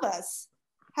 all of us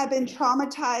have been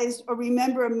traumatized or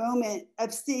remember a moment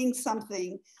of seeing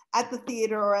something at the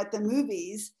theater or at the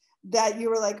movies that you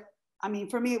were like, I mean,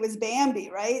 for me, it was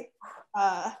Bambi, right?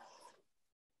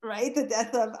 Right, the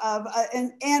death of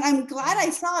and I'm glad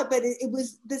I saw it, but it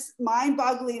was this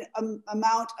mind-boggling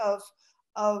amount of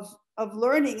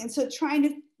learning. And so trying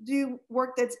to do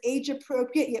work that's age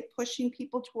appropriate yet pushing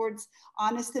people towards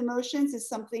honest emotions is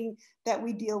something that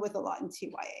we deal with a lot in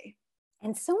TYA.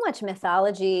 And so much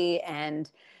mythology and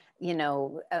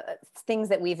things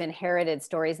that we've inherited,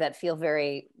 stories that feel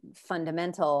very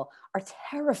fundamental, are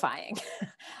terrifying.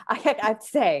 I'd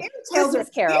say Christmas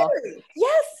Carol.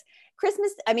 Yes.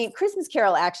 Christmas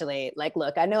Carol, actually, like,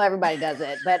 look, I know everybody does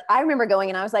it, but I remember going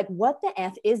and I was like, what the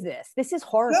F is this? This is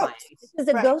horrifying. This is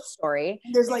a ghost story.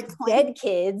 There's like dead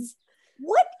kids.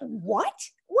 What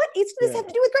does this have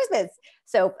to do with Christmas?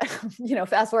 So,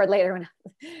 fast forward later, when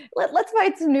let's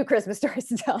find some new Christmas stories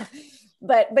to tell.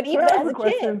 But even as a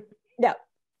kid, no.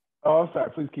 Oh, I'm sorry.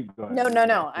 Please keep going.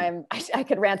 No. I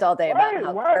could rant all day about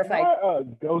how terrifying. Why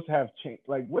ghosts have changed?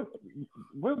 Like, what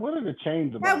are the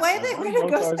chains about? Yeah, why do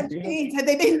ghosts have chains? Have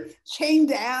they been chained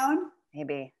down?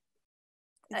 Maybe.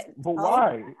 But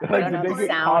why? Like, did they get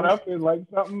caught up in like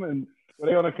something? And were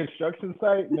they on a construction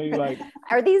site? And they like.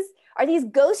 Are these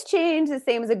ghost chains the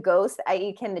same as a ghost?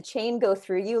 I.e., can the chain go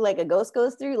through you like a ghost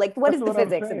goes through? Like, what is the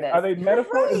physics of this? Are they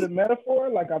metaphor? Right. Is it metaphor?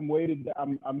 Like I'm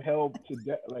held to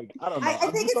death. Like, I don't know. I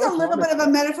think it's a little bit of a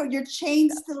metaphor. You're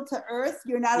chained still to earth.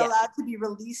 You're not allowed to be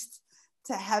released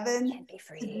to heaven. Can't be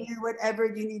free. To do whatever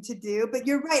you need to do. But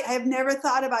you're right. I have never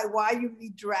thought about why you'd be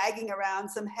dragging around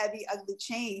some heavy, ugly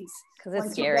chains. Because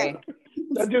it's scary.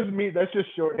 That's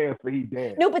just shorthand for he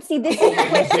dead. No, but see, this is the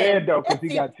question. He dead though, because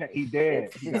he dead.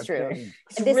 It's true.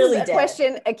 It's this really is a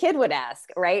question a kid would ask,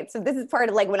 right? So this is part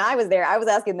of, like, when I was there, I was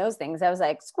asking those things. I was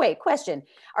like, wait, question: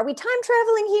 are we time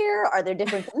traveling here? Are there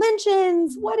different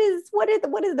dimensions? What are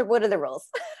the rules?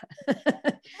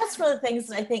 That's one of the things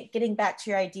that I think, getting back to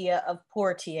your idea of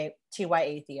poor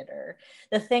TYA theater,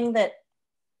 the thing that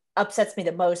upsets me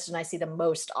the most, and I see the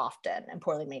most often in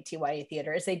poorly made TYA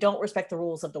theater, is they don't respect the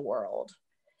rules of the world.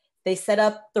 They set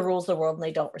up the rules of the world and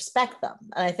they don't respect them.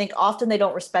 And I think often they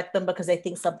don't respect them because they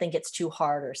think something gets too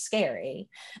hard or scary.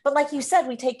 But like you said,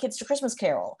 we take kids to Christmas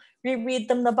Carol, we read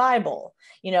them the Bible,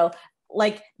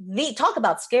 like talk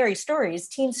about scary stories,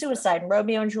 teen suicide and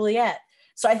Romeo and Juliet.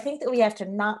 So I think that we have to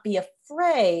not be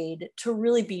afraid to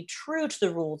really be true to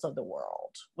the rules of the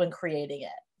world when creating it.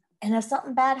 And if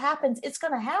something bad happens, it's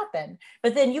going to happen.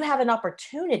 But then you have an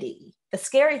opportunity. The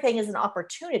scary thing is an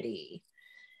opportunity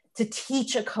to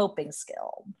teach a coping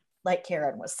skill, like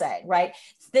Karen was saying, right?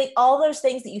 All those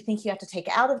things that you think you have to take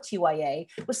out of TYA,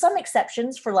 with some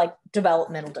exceptions for like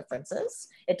developmental differences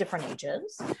at different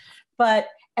ages. But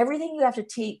everything you have to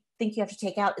think you have to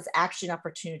take out is actually an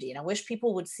opportunity. And I wish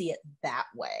people would see it that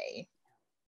way.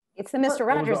 It's the Mr.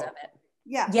 Rogers of it.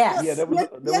 Yeah. Yes. Yeah,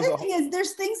 The other thing is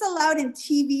there's things allowed in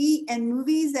TV and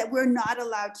movies that we're not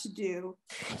allowed to do.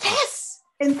 Yes.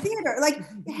 In theater. Like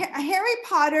Harry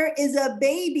Potter is a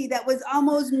baby that was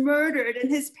almost murdered and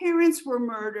his parents were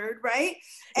murdered, right?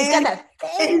 He's And got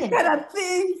that thing. he's got a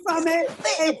thing from it.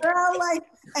 And we're all like,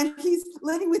 and he's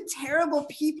living with terrible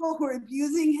people who are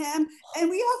abusing him. And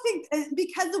we all think,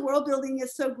 because the world building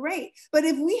is so great, but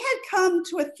if we had come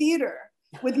to a theater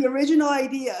with the original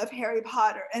idea of Harry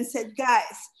Potter and said,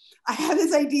 guys, I have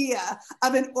this idea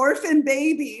of an orphan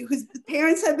baby whose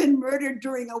parents have been murdered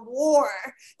during a war,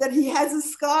 that he has a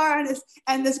scar on his,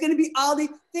 and there's going to be all the,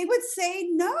 they would say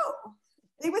no.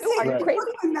 They would say, Right.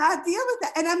 we cannot deal with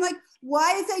that. And I'm like,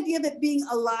 why is the idea of it being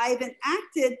alive and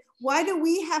acted? Why do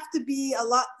we have to be a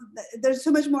lot, there's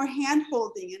so much more hand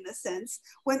holding in a sense,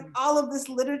 when all of this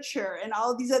literature and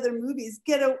all of these other movies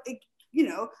get a, you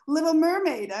know, Little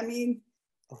Mermaid, I mean,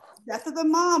 Death of the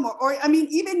Mom, or I mean,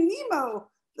 even Nemo,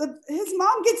 his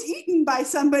mom gets eaten by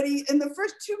somebody in the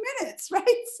first 2 minutes,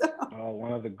 right? So. Oh,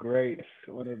 one of the great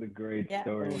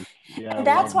stories. Yeah, And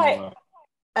that's why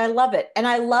I love it. And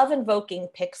I love invoking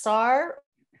Pixar.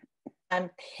 I'm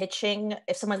pitching,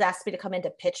 if someone's asked me to come in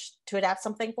to pitch to adapt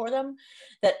something for them,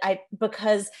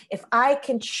 because if I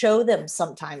can show them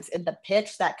sometimes in the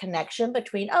pitch that connection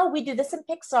between, oh, we do this in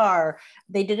Pixar,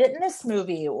 they did it in this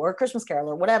movie or Christmas Carol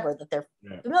or whatever that they're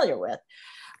familiar with,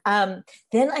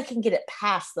 then I can get it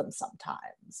past them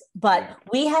sometimes. But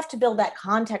we have to build that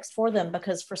context for them,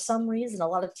 because for some reason, a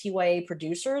lot of TYA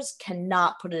producers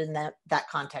cannot put it in that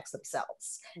context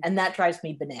themselves. And that drives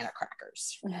me banana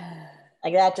crackers.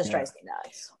 Like that just drives me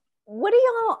nuts. What do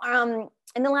y'all,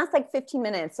 in the last like 15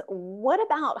 minutes, what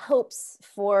about hopes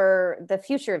for the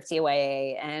future of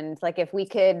TYA? And like, if we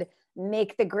could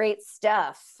make the great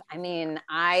stuff. I mean,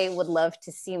 I would love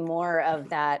to see more of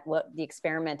that. What the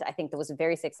experiment, I think that was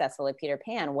very successful at Peter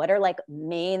Pan. What are like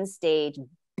main stage,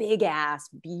 big ass,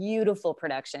 beautiful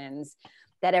productions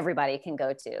that everybody can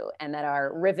go to and that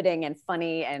are riveting and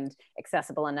funny and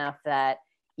accessible enough that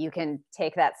you can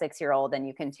take that 6-year-old and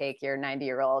you can take your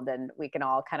 90-year-old and we can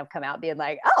all kind of come out being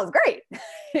like, oh, it's great.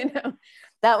 You know,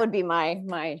 that would be my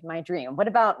dream. What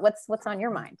about, what's on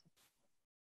your mind?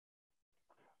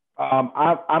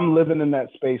 I'm living in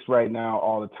that space right now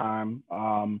all the time.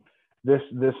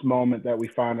 This moment that we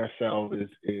find ourselves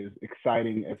is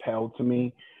exciting as hell to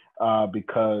me,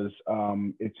 because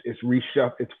it's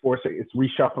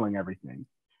reshuffling everything.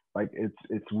 Like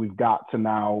we've got to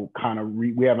now kind of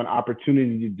we have an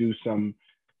opportunity to do some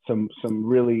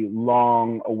really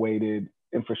long awaited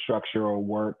infrastructural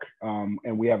work,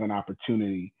 and we have an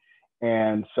opportunity.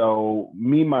 And so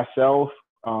me myself,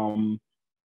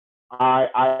 I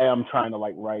am trying to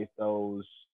like write those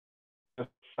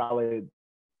solid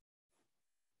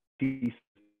pieces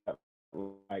that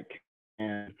like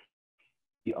can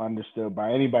be understood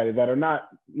by anybody that are not,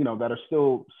 you know, that are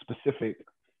still specific,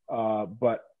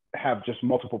 but have just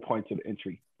multiple points of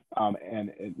entry.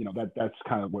 And you know, that's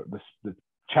kind of what the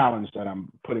challenge that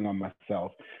I'm putting on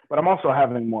myself. But I'm also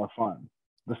having more fun.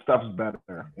 The stuff's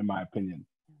better, in my opinion.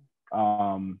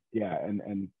 So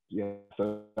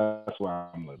that's where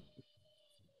I'm living.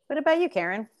 What about you,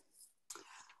 Karen?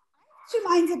 Two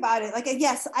minds about it. Like,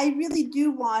 yes, I really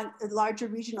do want larger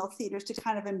regional theaters to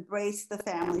kind of embrace the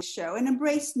family show and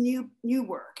embrace new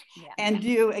work, and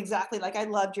do exactly like I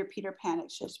loved your Peter Pan at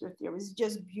Shakespeare Theater. It was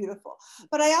just beautiful.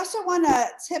 But I also want to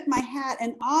tip my hat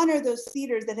and honor those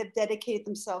theaters that have dedicated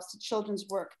themselves to children's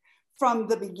work from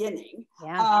the beginning.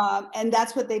 And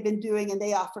that's what they've been doing, and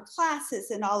they offer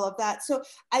classes and all of that. So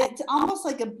it's almost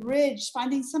like a bridge,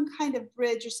 finding some kind of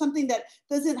bridge or something that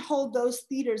doesn't hold those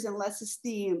theaters in less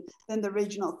esteem than the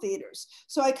regional theaters.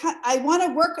 So I want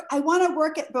to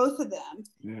work at both of them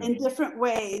in different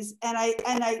ways,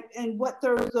 and what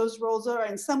those roles are.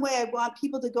 In some way, I want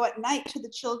people to go at night to the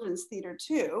children's theater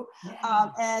too,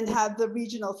 and have the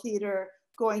regional theater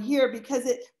going here, because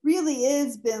it really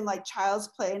is been like Child's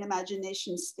Play and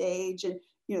Imagination Stage and,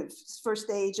 you know, First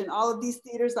Stage and all of these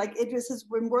theaters like Idris has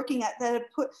been working at, that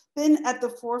have been at the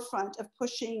forefront of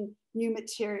pushing new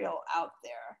material out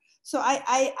there. So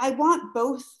I want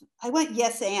both. I want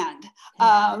yes and.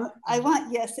 I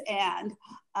want yes and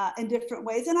in different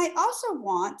ways. And I also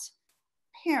want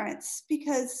parents,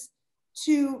 because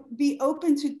to be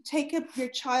open to take up your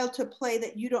child to a play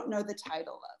that you don't know the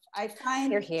title of. I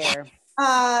find You're here.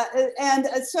 And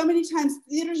so many times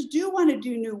theaters do want to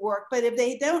do new work, but if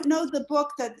they don't know the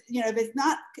book, that, you know, if it's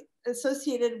not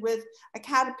associated with a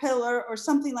caterpillar or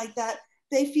something like that,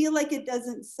 they feel like it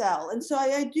doesn't sell. And so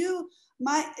I do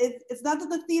it's not that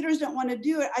the theaters don't want to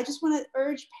do it. I just want to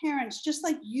urge parents, just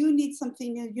like you need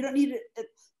something new, you don't need it.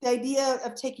 The idea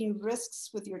of taking risks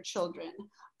with your children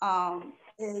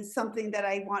is something that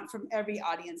I want from every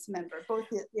audience member, both,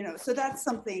 you know, so that's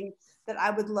something that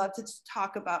I would love to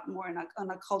talk about more in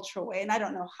a cultural way. And I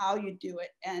don't know how you do it.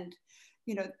 And,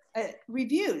 you know,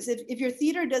 reviews, if your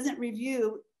theater doesn't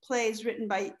review plays written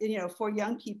by, you know, for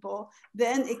young people,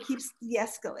 then it keeps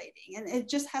de-escalating, and it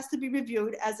just has to be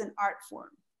reviewed as an art form,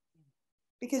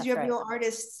 because That's you have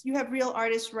right. real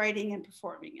artists writing and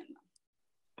performing in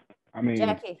them. I mean,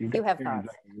 Jackie, you have thoughts?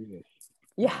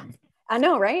 Yeah, Um, I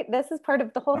know, right? This is part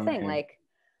of the whole I thing. mean, like,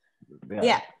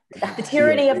 Yeah. The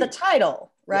tyranny of the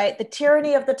title, right? The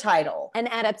tyranny of the title. an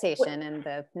adaptation and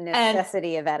the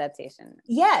necessity of adaptation.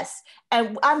 Yes.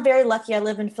 And I'm very lucky. I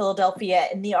live in Philadelphia,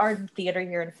 and the Arden Theater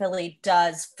here in Philly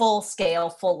does full-scale,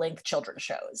 full-length children's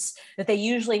shows that they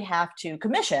usually have to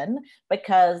commission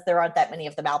because there aren't that many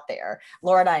of them out there.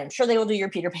 Laura and I am sure they will do your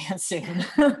Peter Pan soon.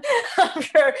 I'm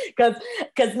sure,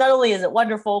 because not only is it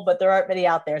wonderful, but there aren't many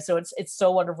out there. So it's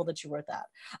so wonderful that you wrote that.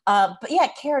 But yeah,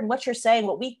 Karen, what you're saying,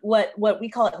 what we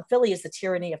call it in Philly is the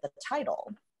tyranny of the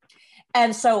title.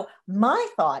 And so my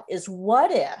thought is,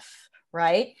 what if,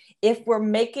 right, if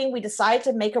we decide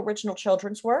to make original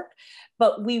children's work,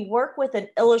 but we work with an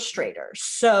illustrator.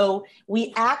 So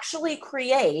we actually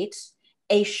create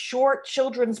a short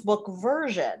children's book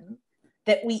version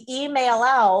that we email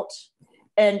out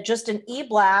and just an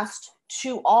e-blast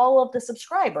to all of the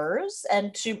subscribers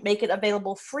and to make it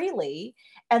available freely.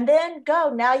 And then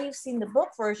now you've seen the book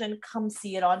version, come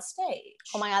see it on stage.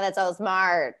 Oh my God, that's so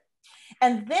smart.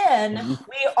 And then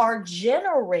we are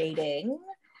generating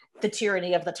the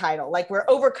tyranny of the title. Like, we're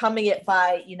overcoming it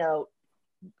by, you know,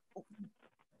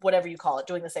 whatever you call it,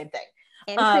 doing the same thing.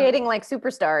 And creating like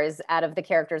superstars out of the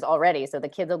characters already. So the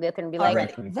kids will get there and be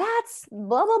like, that's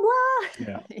blah, blah, blah.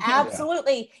 Yeah.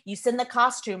 Absolutely. You send the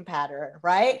costume pattern,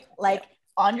 right? Like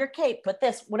on your cape, put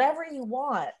this, whatever you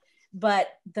want. But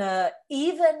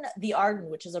even the Arden,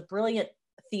 which is a brilliant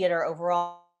theater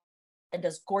overall and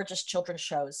does gorgeous children's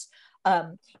shows,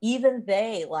 even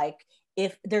they, like,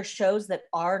 if there's shows that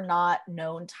are not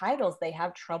known titles, they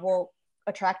have trouble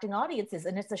attracting audiences.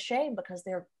 And it's a shame, because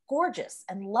they're gorgeous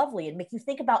and lovely and make you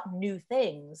think about new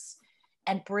things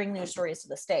and bring new stories to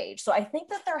the stage. So I think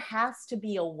that there has to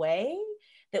be a way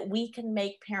that we can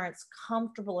make parents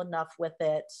comfortable enough with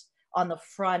it on the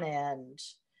front end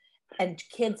and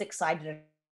kids excited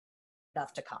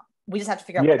enough to come. We just have to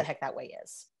figure out what the heck that way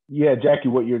is. Yeah, Jackie,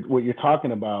 what you're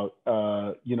talking about,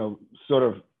 you know, sort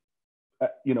of,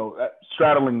 you know,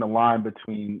 straddling the line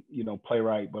between, you know,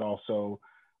 playwright, but also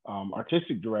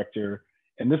artistic director.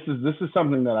 And this is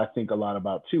something that I think a lot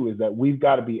about too, is that we've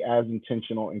got to be as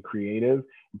intentional and creative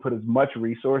and put as much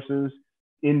resources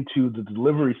into the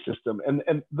delivery system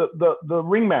and the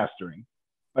ring mastering,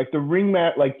 like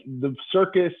the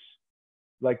circus,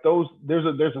 like those, there's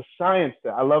a science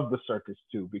that I love the circus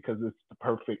too, because it's the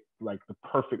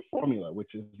perfect formula,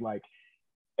 which is like,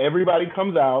 everybody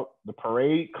comes out, the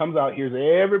parade comes out, here's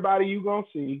everybody you gonna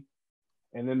see,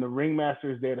 and then the ringmaster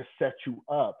is there to set you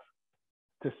up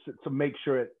to make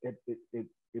sure it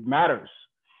matters.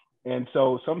 And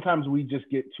so sometimes we just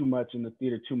get too much in the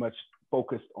theater, too much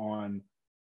focused on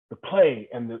the play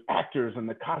and the actors and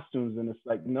the costumes, and it's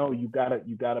like, no, you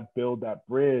gotta build that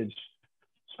bridge,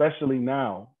 especially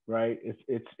now, right?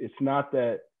 It's not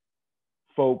that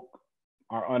folk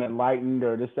are unenlightened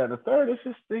or this, that, and the third. It's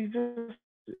just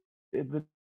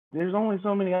there's only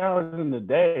so many hours in the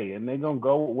day, and they're gonna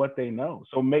go with what they know.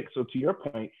 So to your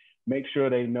point, make sure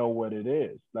they know what it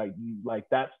is. Like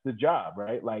that's the job,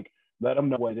 right? Like, let them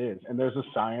know what it is. And there's a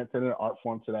science and an art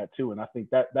form to that too. And I think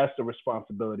that's the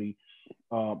responsibility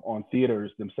on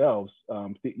theaters themselves.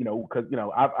 You know, because, you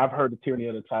know, I've heard the tyranny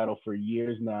of the title for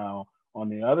years now on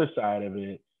the other side of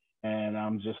it. And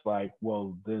I'm just like,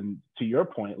 well, then to your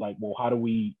point, like, well, how do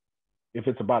we, if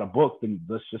it's about a book, then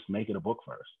let's just make it a book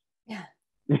first. Yeah.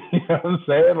 You know what I'm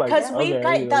saying? Like, because we've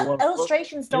got the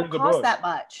illustrations don't cost that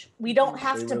much. We don't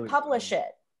have to publish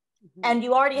it. And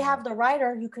you already have the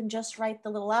writer who can just write the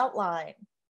little outline.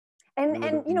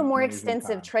 And you know, more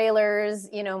extensive trailers,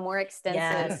 you know, more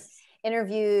extensive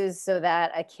interviews, so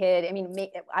that a kid, I mean,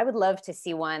 I would love to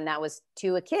see one that was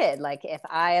to a kid. Like, if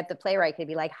I at the Playwright could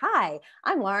be like, hi,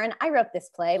 I'm Lauren, I wrote this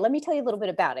play, let me tell you a little bit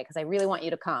about it because I really want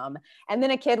you to come. And then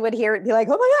a kid would hear it, be like,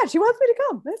 oh my God, she wants me to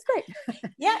come, that's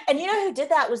great. Yeah. And you know who did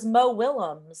that was Mo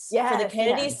Willems for the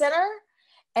Kennedy Center.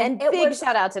 And big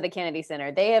shout out to the Kennedy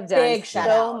Center. They have done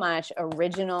so much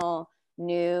original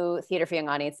new theater for young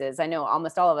audiences. I know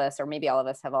almost all of us, or maybe all of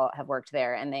us, have worked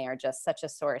there, and they are just such a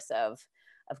source of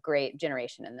great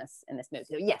generation in this movie.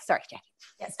 So, yes, sorry, Jackie.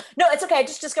 Yes, no, it's okay. I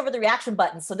just discovered the reaction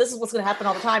button, so this is what's going to happen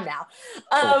all the time now.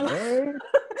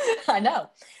 I know.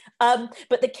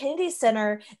 But the Kennedy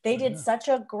Center, they did such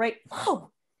a great.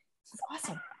 Whoa, this is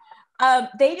awesome.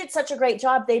 They did such a great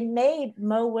job. They made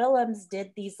Mo Willems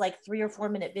did these like 3 or 4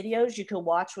 minute videos you could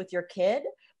watch with your kid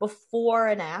before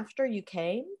and after you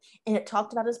came, and it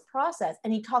talked about his process.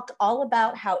 And he talked all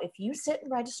about how if you sit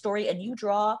and write a story and you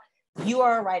draw, you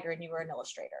are a writer and you are an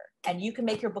illustrator, and you can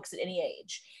make your books at any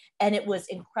age. And it was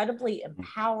incredibly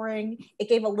empowering. It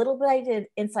gave a little bit of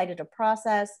insight into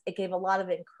process. It gave a lot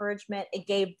of encouragement.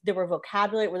 There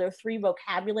were 3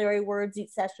 vocabulary words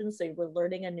each session. So you were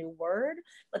learning a new word,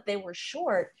 but they were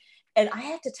short. And I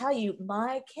have to tell you,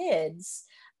 my kids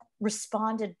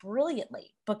responded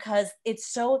brilliantly, because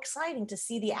it's so exciting to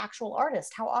see the actual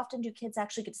artist. How often do kids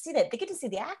actually get to see that? They get to see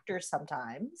the actors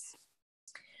sometimes,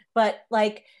 but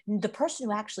like the person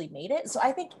who actually made it. So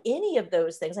I think any of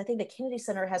those things, I think the Kennedy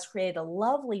Center has created a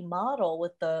lovely model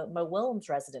with the Mo Willems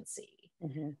residency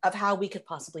of how we could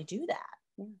possibly do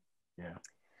that. Yeah,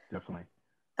 definitely.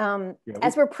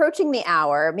 As we're approaching the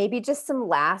hour, maybe just some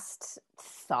last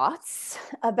thoughts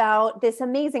about this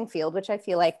amazing field, which I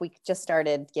feel like we just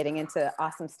started getting into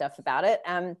awesome stuff about it.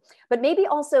 But maybe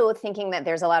also thinking that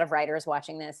there's a lot of writers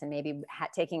watching this, and maybe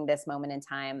taking this moment in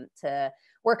time to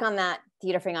work on that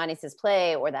Theater for Young Audiences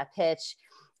play or that pitch,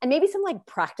 and maybe some like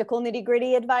practical nitty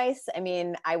gritty advice. I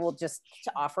mean, I will just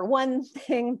offer one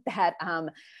thing, that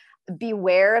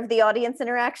beware of the audience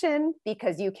interaction,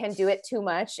 because you can do it too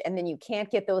much and then you can't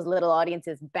get those little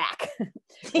audiences back.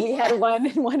 We had one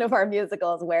in one of our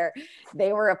musicals where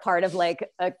they were a part of like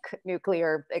a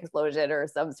nuclear explosion or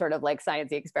some sort of like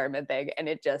sciencey experiment thing, and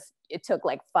it took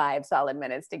like 5 solid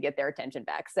minutes to get their attention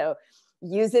back. So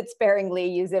use it sparingly,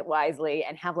 use it wisely,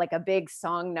 and have like a big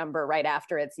song number right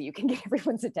after it so you can get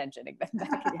everyone's attention back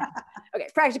again. Okay,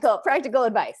 practical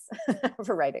advice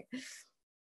for writing.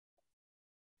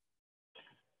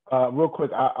 Real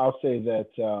quick, I'll say that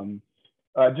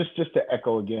just to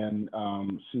echo again,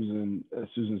 Susan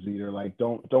Zeter, like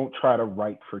don't try to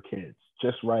write for kids.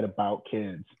 Just write about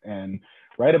kids and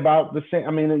write about the same.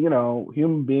 I mean,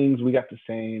 human beings, we got the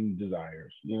same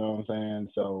desires. You know what I'm saying?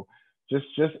 So just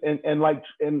and I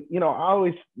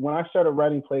always, when I started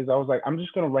writing plays, I was like, I'm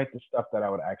just gonna write the stuff that I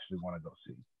would actually want to go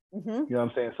see. You know what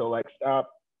I'm saying? So like stop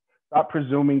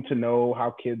presuming to know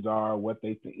how kids are, what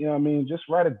they think. You know what I mean? Just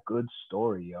write a good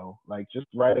story, yo. Like, just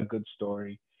write a good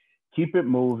story. Keep it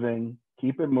moving.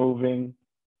 You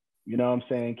know what I'm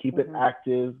saying? Keep it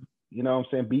active. You know what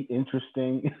I'm saying? Be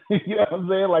interesting. You know what I'm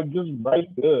saying? Like, just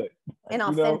write good. And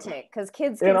authentic, because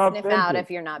kids can sniff out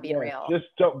if you're not being real. Just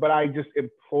don't, but I just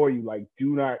implore you, like,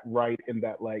 do not write in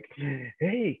that, like,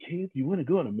 hey, kids, you want to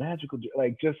go on a magical,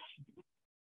 like, just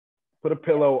put a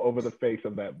pillow over the face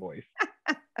of that voice.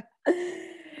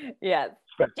 Yeah.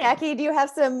 Jackie, do you have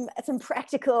some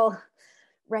practical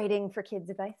writing for kids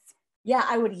advice? Yeah,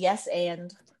 I would yes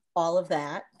and all of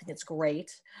that. I think it's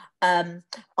great.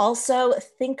 Also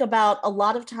think about, a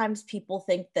lot of times people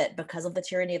think that because of the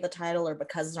tyranny of the title, or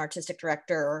because an artistic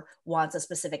director wants a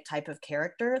specific type of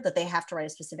character, that they have to write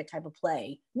a specific type of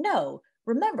play. No,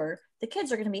 remember, the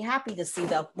kids are going to be happy to see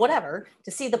the whatever,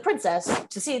 to see the princess,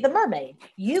 to see the mermaid.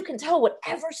 You can tell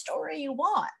whatever story you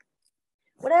want.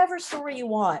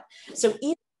 So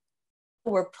even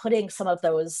we're putting some of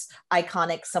those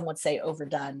iconic, some would say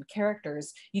overdone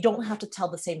characters, you don't have to tell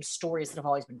the same stories that have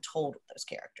always been told with those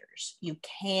characters. You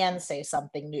can say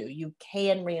something new. You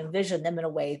can re-envision them in a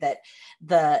way that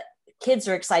the kids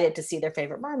are excited to see their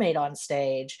favorite mermaid on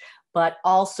stage, but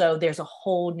also there's a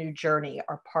whole new journey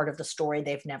or part of the story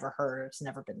they've never heard, it's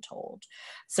never been told.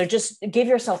 So just give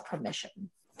yourself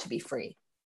permission to be free.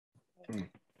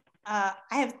 I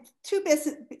have two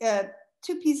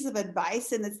pieces of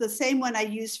advice, and it's the same one I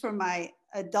use for my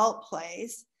adult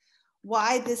plays.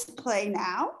 Why this play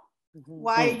now?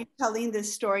 Why are you telling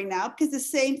this story now? Because the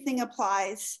same thing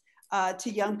applies to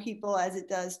young people as it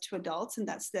does to adults, and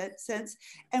that's that sense.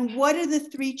 And what are the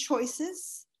 3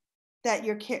 choices that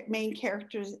your main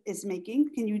character is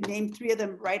making? Can you name 3 of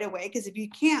them right away? Because if you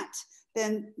can't,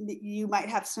 then you might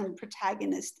have some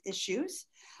protagonist issues.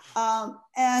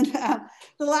 The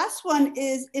last one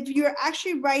is, if you're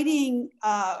actually writing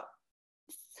a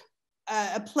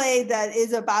play that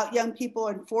is about young people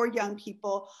and for young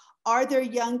people, are there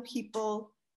young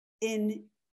people in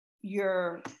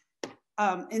your,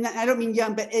 and I don't mean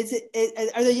young, but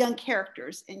are there young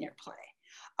characters in your play?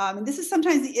 And this is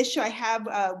sometimes the issue I have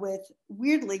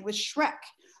weirdly with Shrek,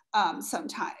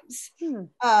 sometimes,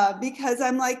 because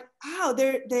I'm like, wow,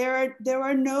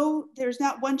 there's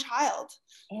not one child.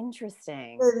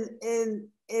 Interesting.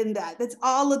 In that, that's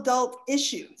all adult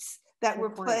issues that we're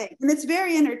playing, and it's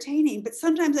very entertaining. But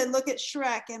sometimes I look at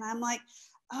Shrek and I'm like,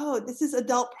 oh, this is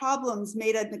adult problems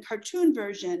made in the cartoon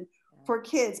version for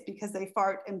kids because they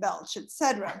fart and belch,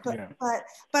 etc. But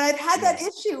I've had that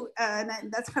issue, and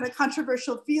that's kind of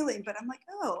controversial feeling. But I'm like,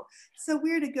 oh, so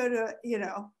weird to go to,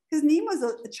 because Nemo's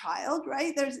a child,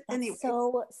 right? Anyway.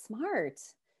 So smart.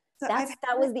 So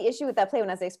that was the issue with that play. When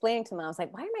I was explaining to them, I was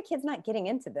like, why are my kids not getting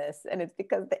into this? And it's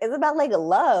because it's about like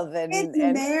love and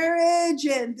marriage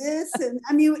and this, and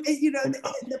I mean,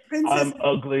 the princess. I'm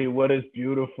ugly. What is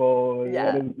beautiful?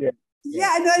 Yeah. And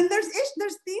there's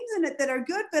themes in it that are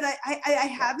good, but I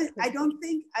haven't. I don't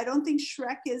think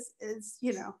Shrek is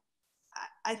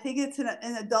I think it's an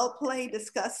adult play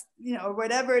discussed, or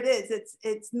whatever it is.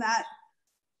 It's not.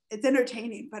 It's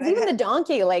entertaining, but even the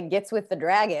donkey like gets with the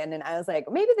dragon, and I was like,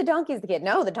 maybe the donkey's the kid.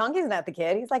 No, the donkey's not the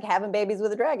kid. He's like having babies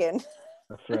with a dragon.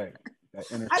 That's right. That's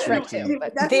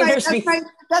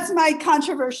my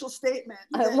controversial statement.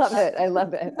 I love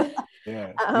it.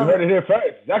 Yeah, you heard it here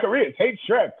first. Zacharias hates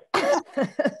Shrek. But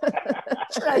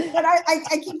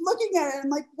I keep looking at it and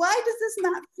I'm like, why does this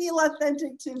not feel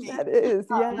authentic to me? That is,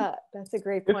 that's a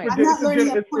great point.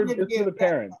 It's for the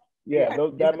parents. Yeah,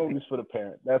 that movie's for the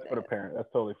parent. That's for the parent. That's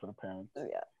totally for the parents.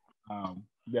 Yeah,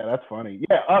 that's funny.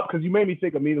 Yeah, Up, because you made me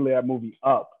think immediately of that movie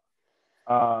Up.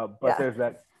 But there's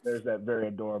that very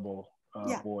adorable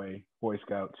Boy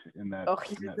Scout in that.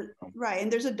 Right,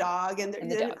 and there's a dog, and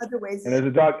there's other ways. And there's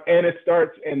a dog, and it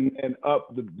starts and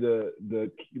Up the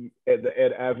Ed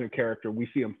Asner character. We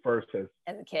see him first as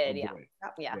a kid, yeah.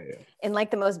 In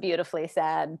like the most beautifully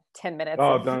sad 10 minutes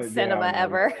of cinema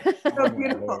ever. So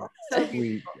beautiful, so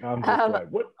sweet. I'm just like,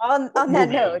 what? On that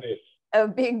note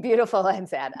of being beautiful and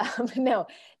sad. No,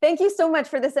 thank you so much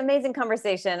for this amazing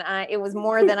conversation. It was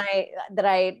more than I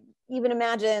even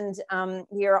imagined.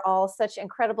 You're all such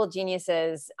incredible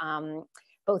geniuses,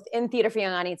 both in theater for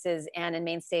young audiences and in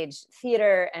main stage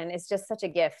theater. And it's just such a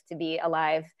gift to be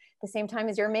alive at the same time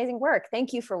as your amazing work.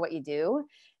 Thank you for what you do.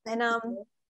 And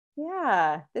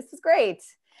this is great.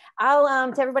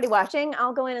 I'll, to everybody watching,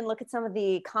 I'll go in and look at some of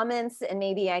the comments, and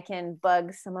maybe I can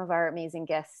bug some of our amazing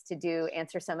guests to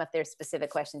answer some if there's specific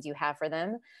questions you have for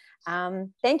them.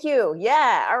 Thank you.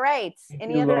 Yeah. All right.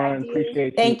 Any other Lauren,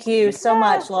 ideas? Thank you so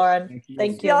much, Lauren.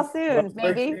 Thank you. See y'all soon.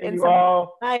 Maybe.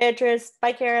 Bye, Idris.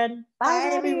 Bye, Karen.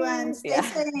 Bye everyone. Stay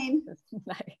sane.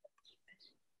 Bye.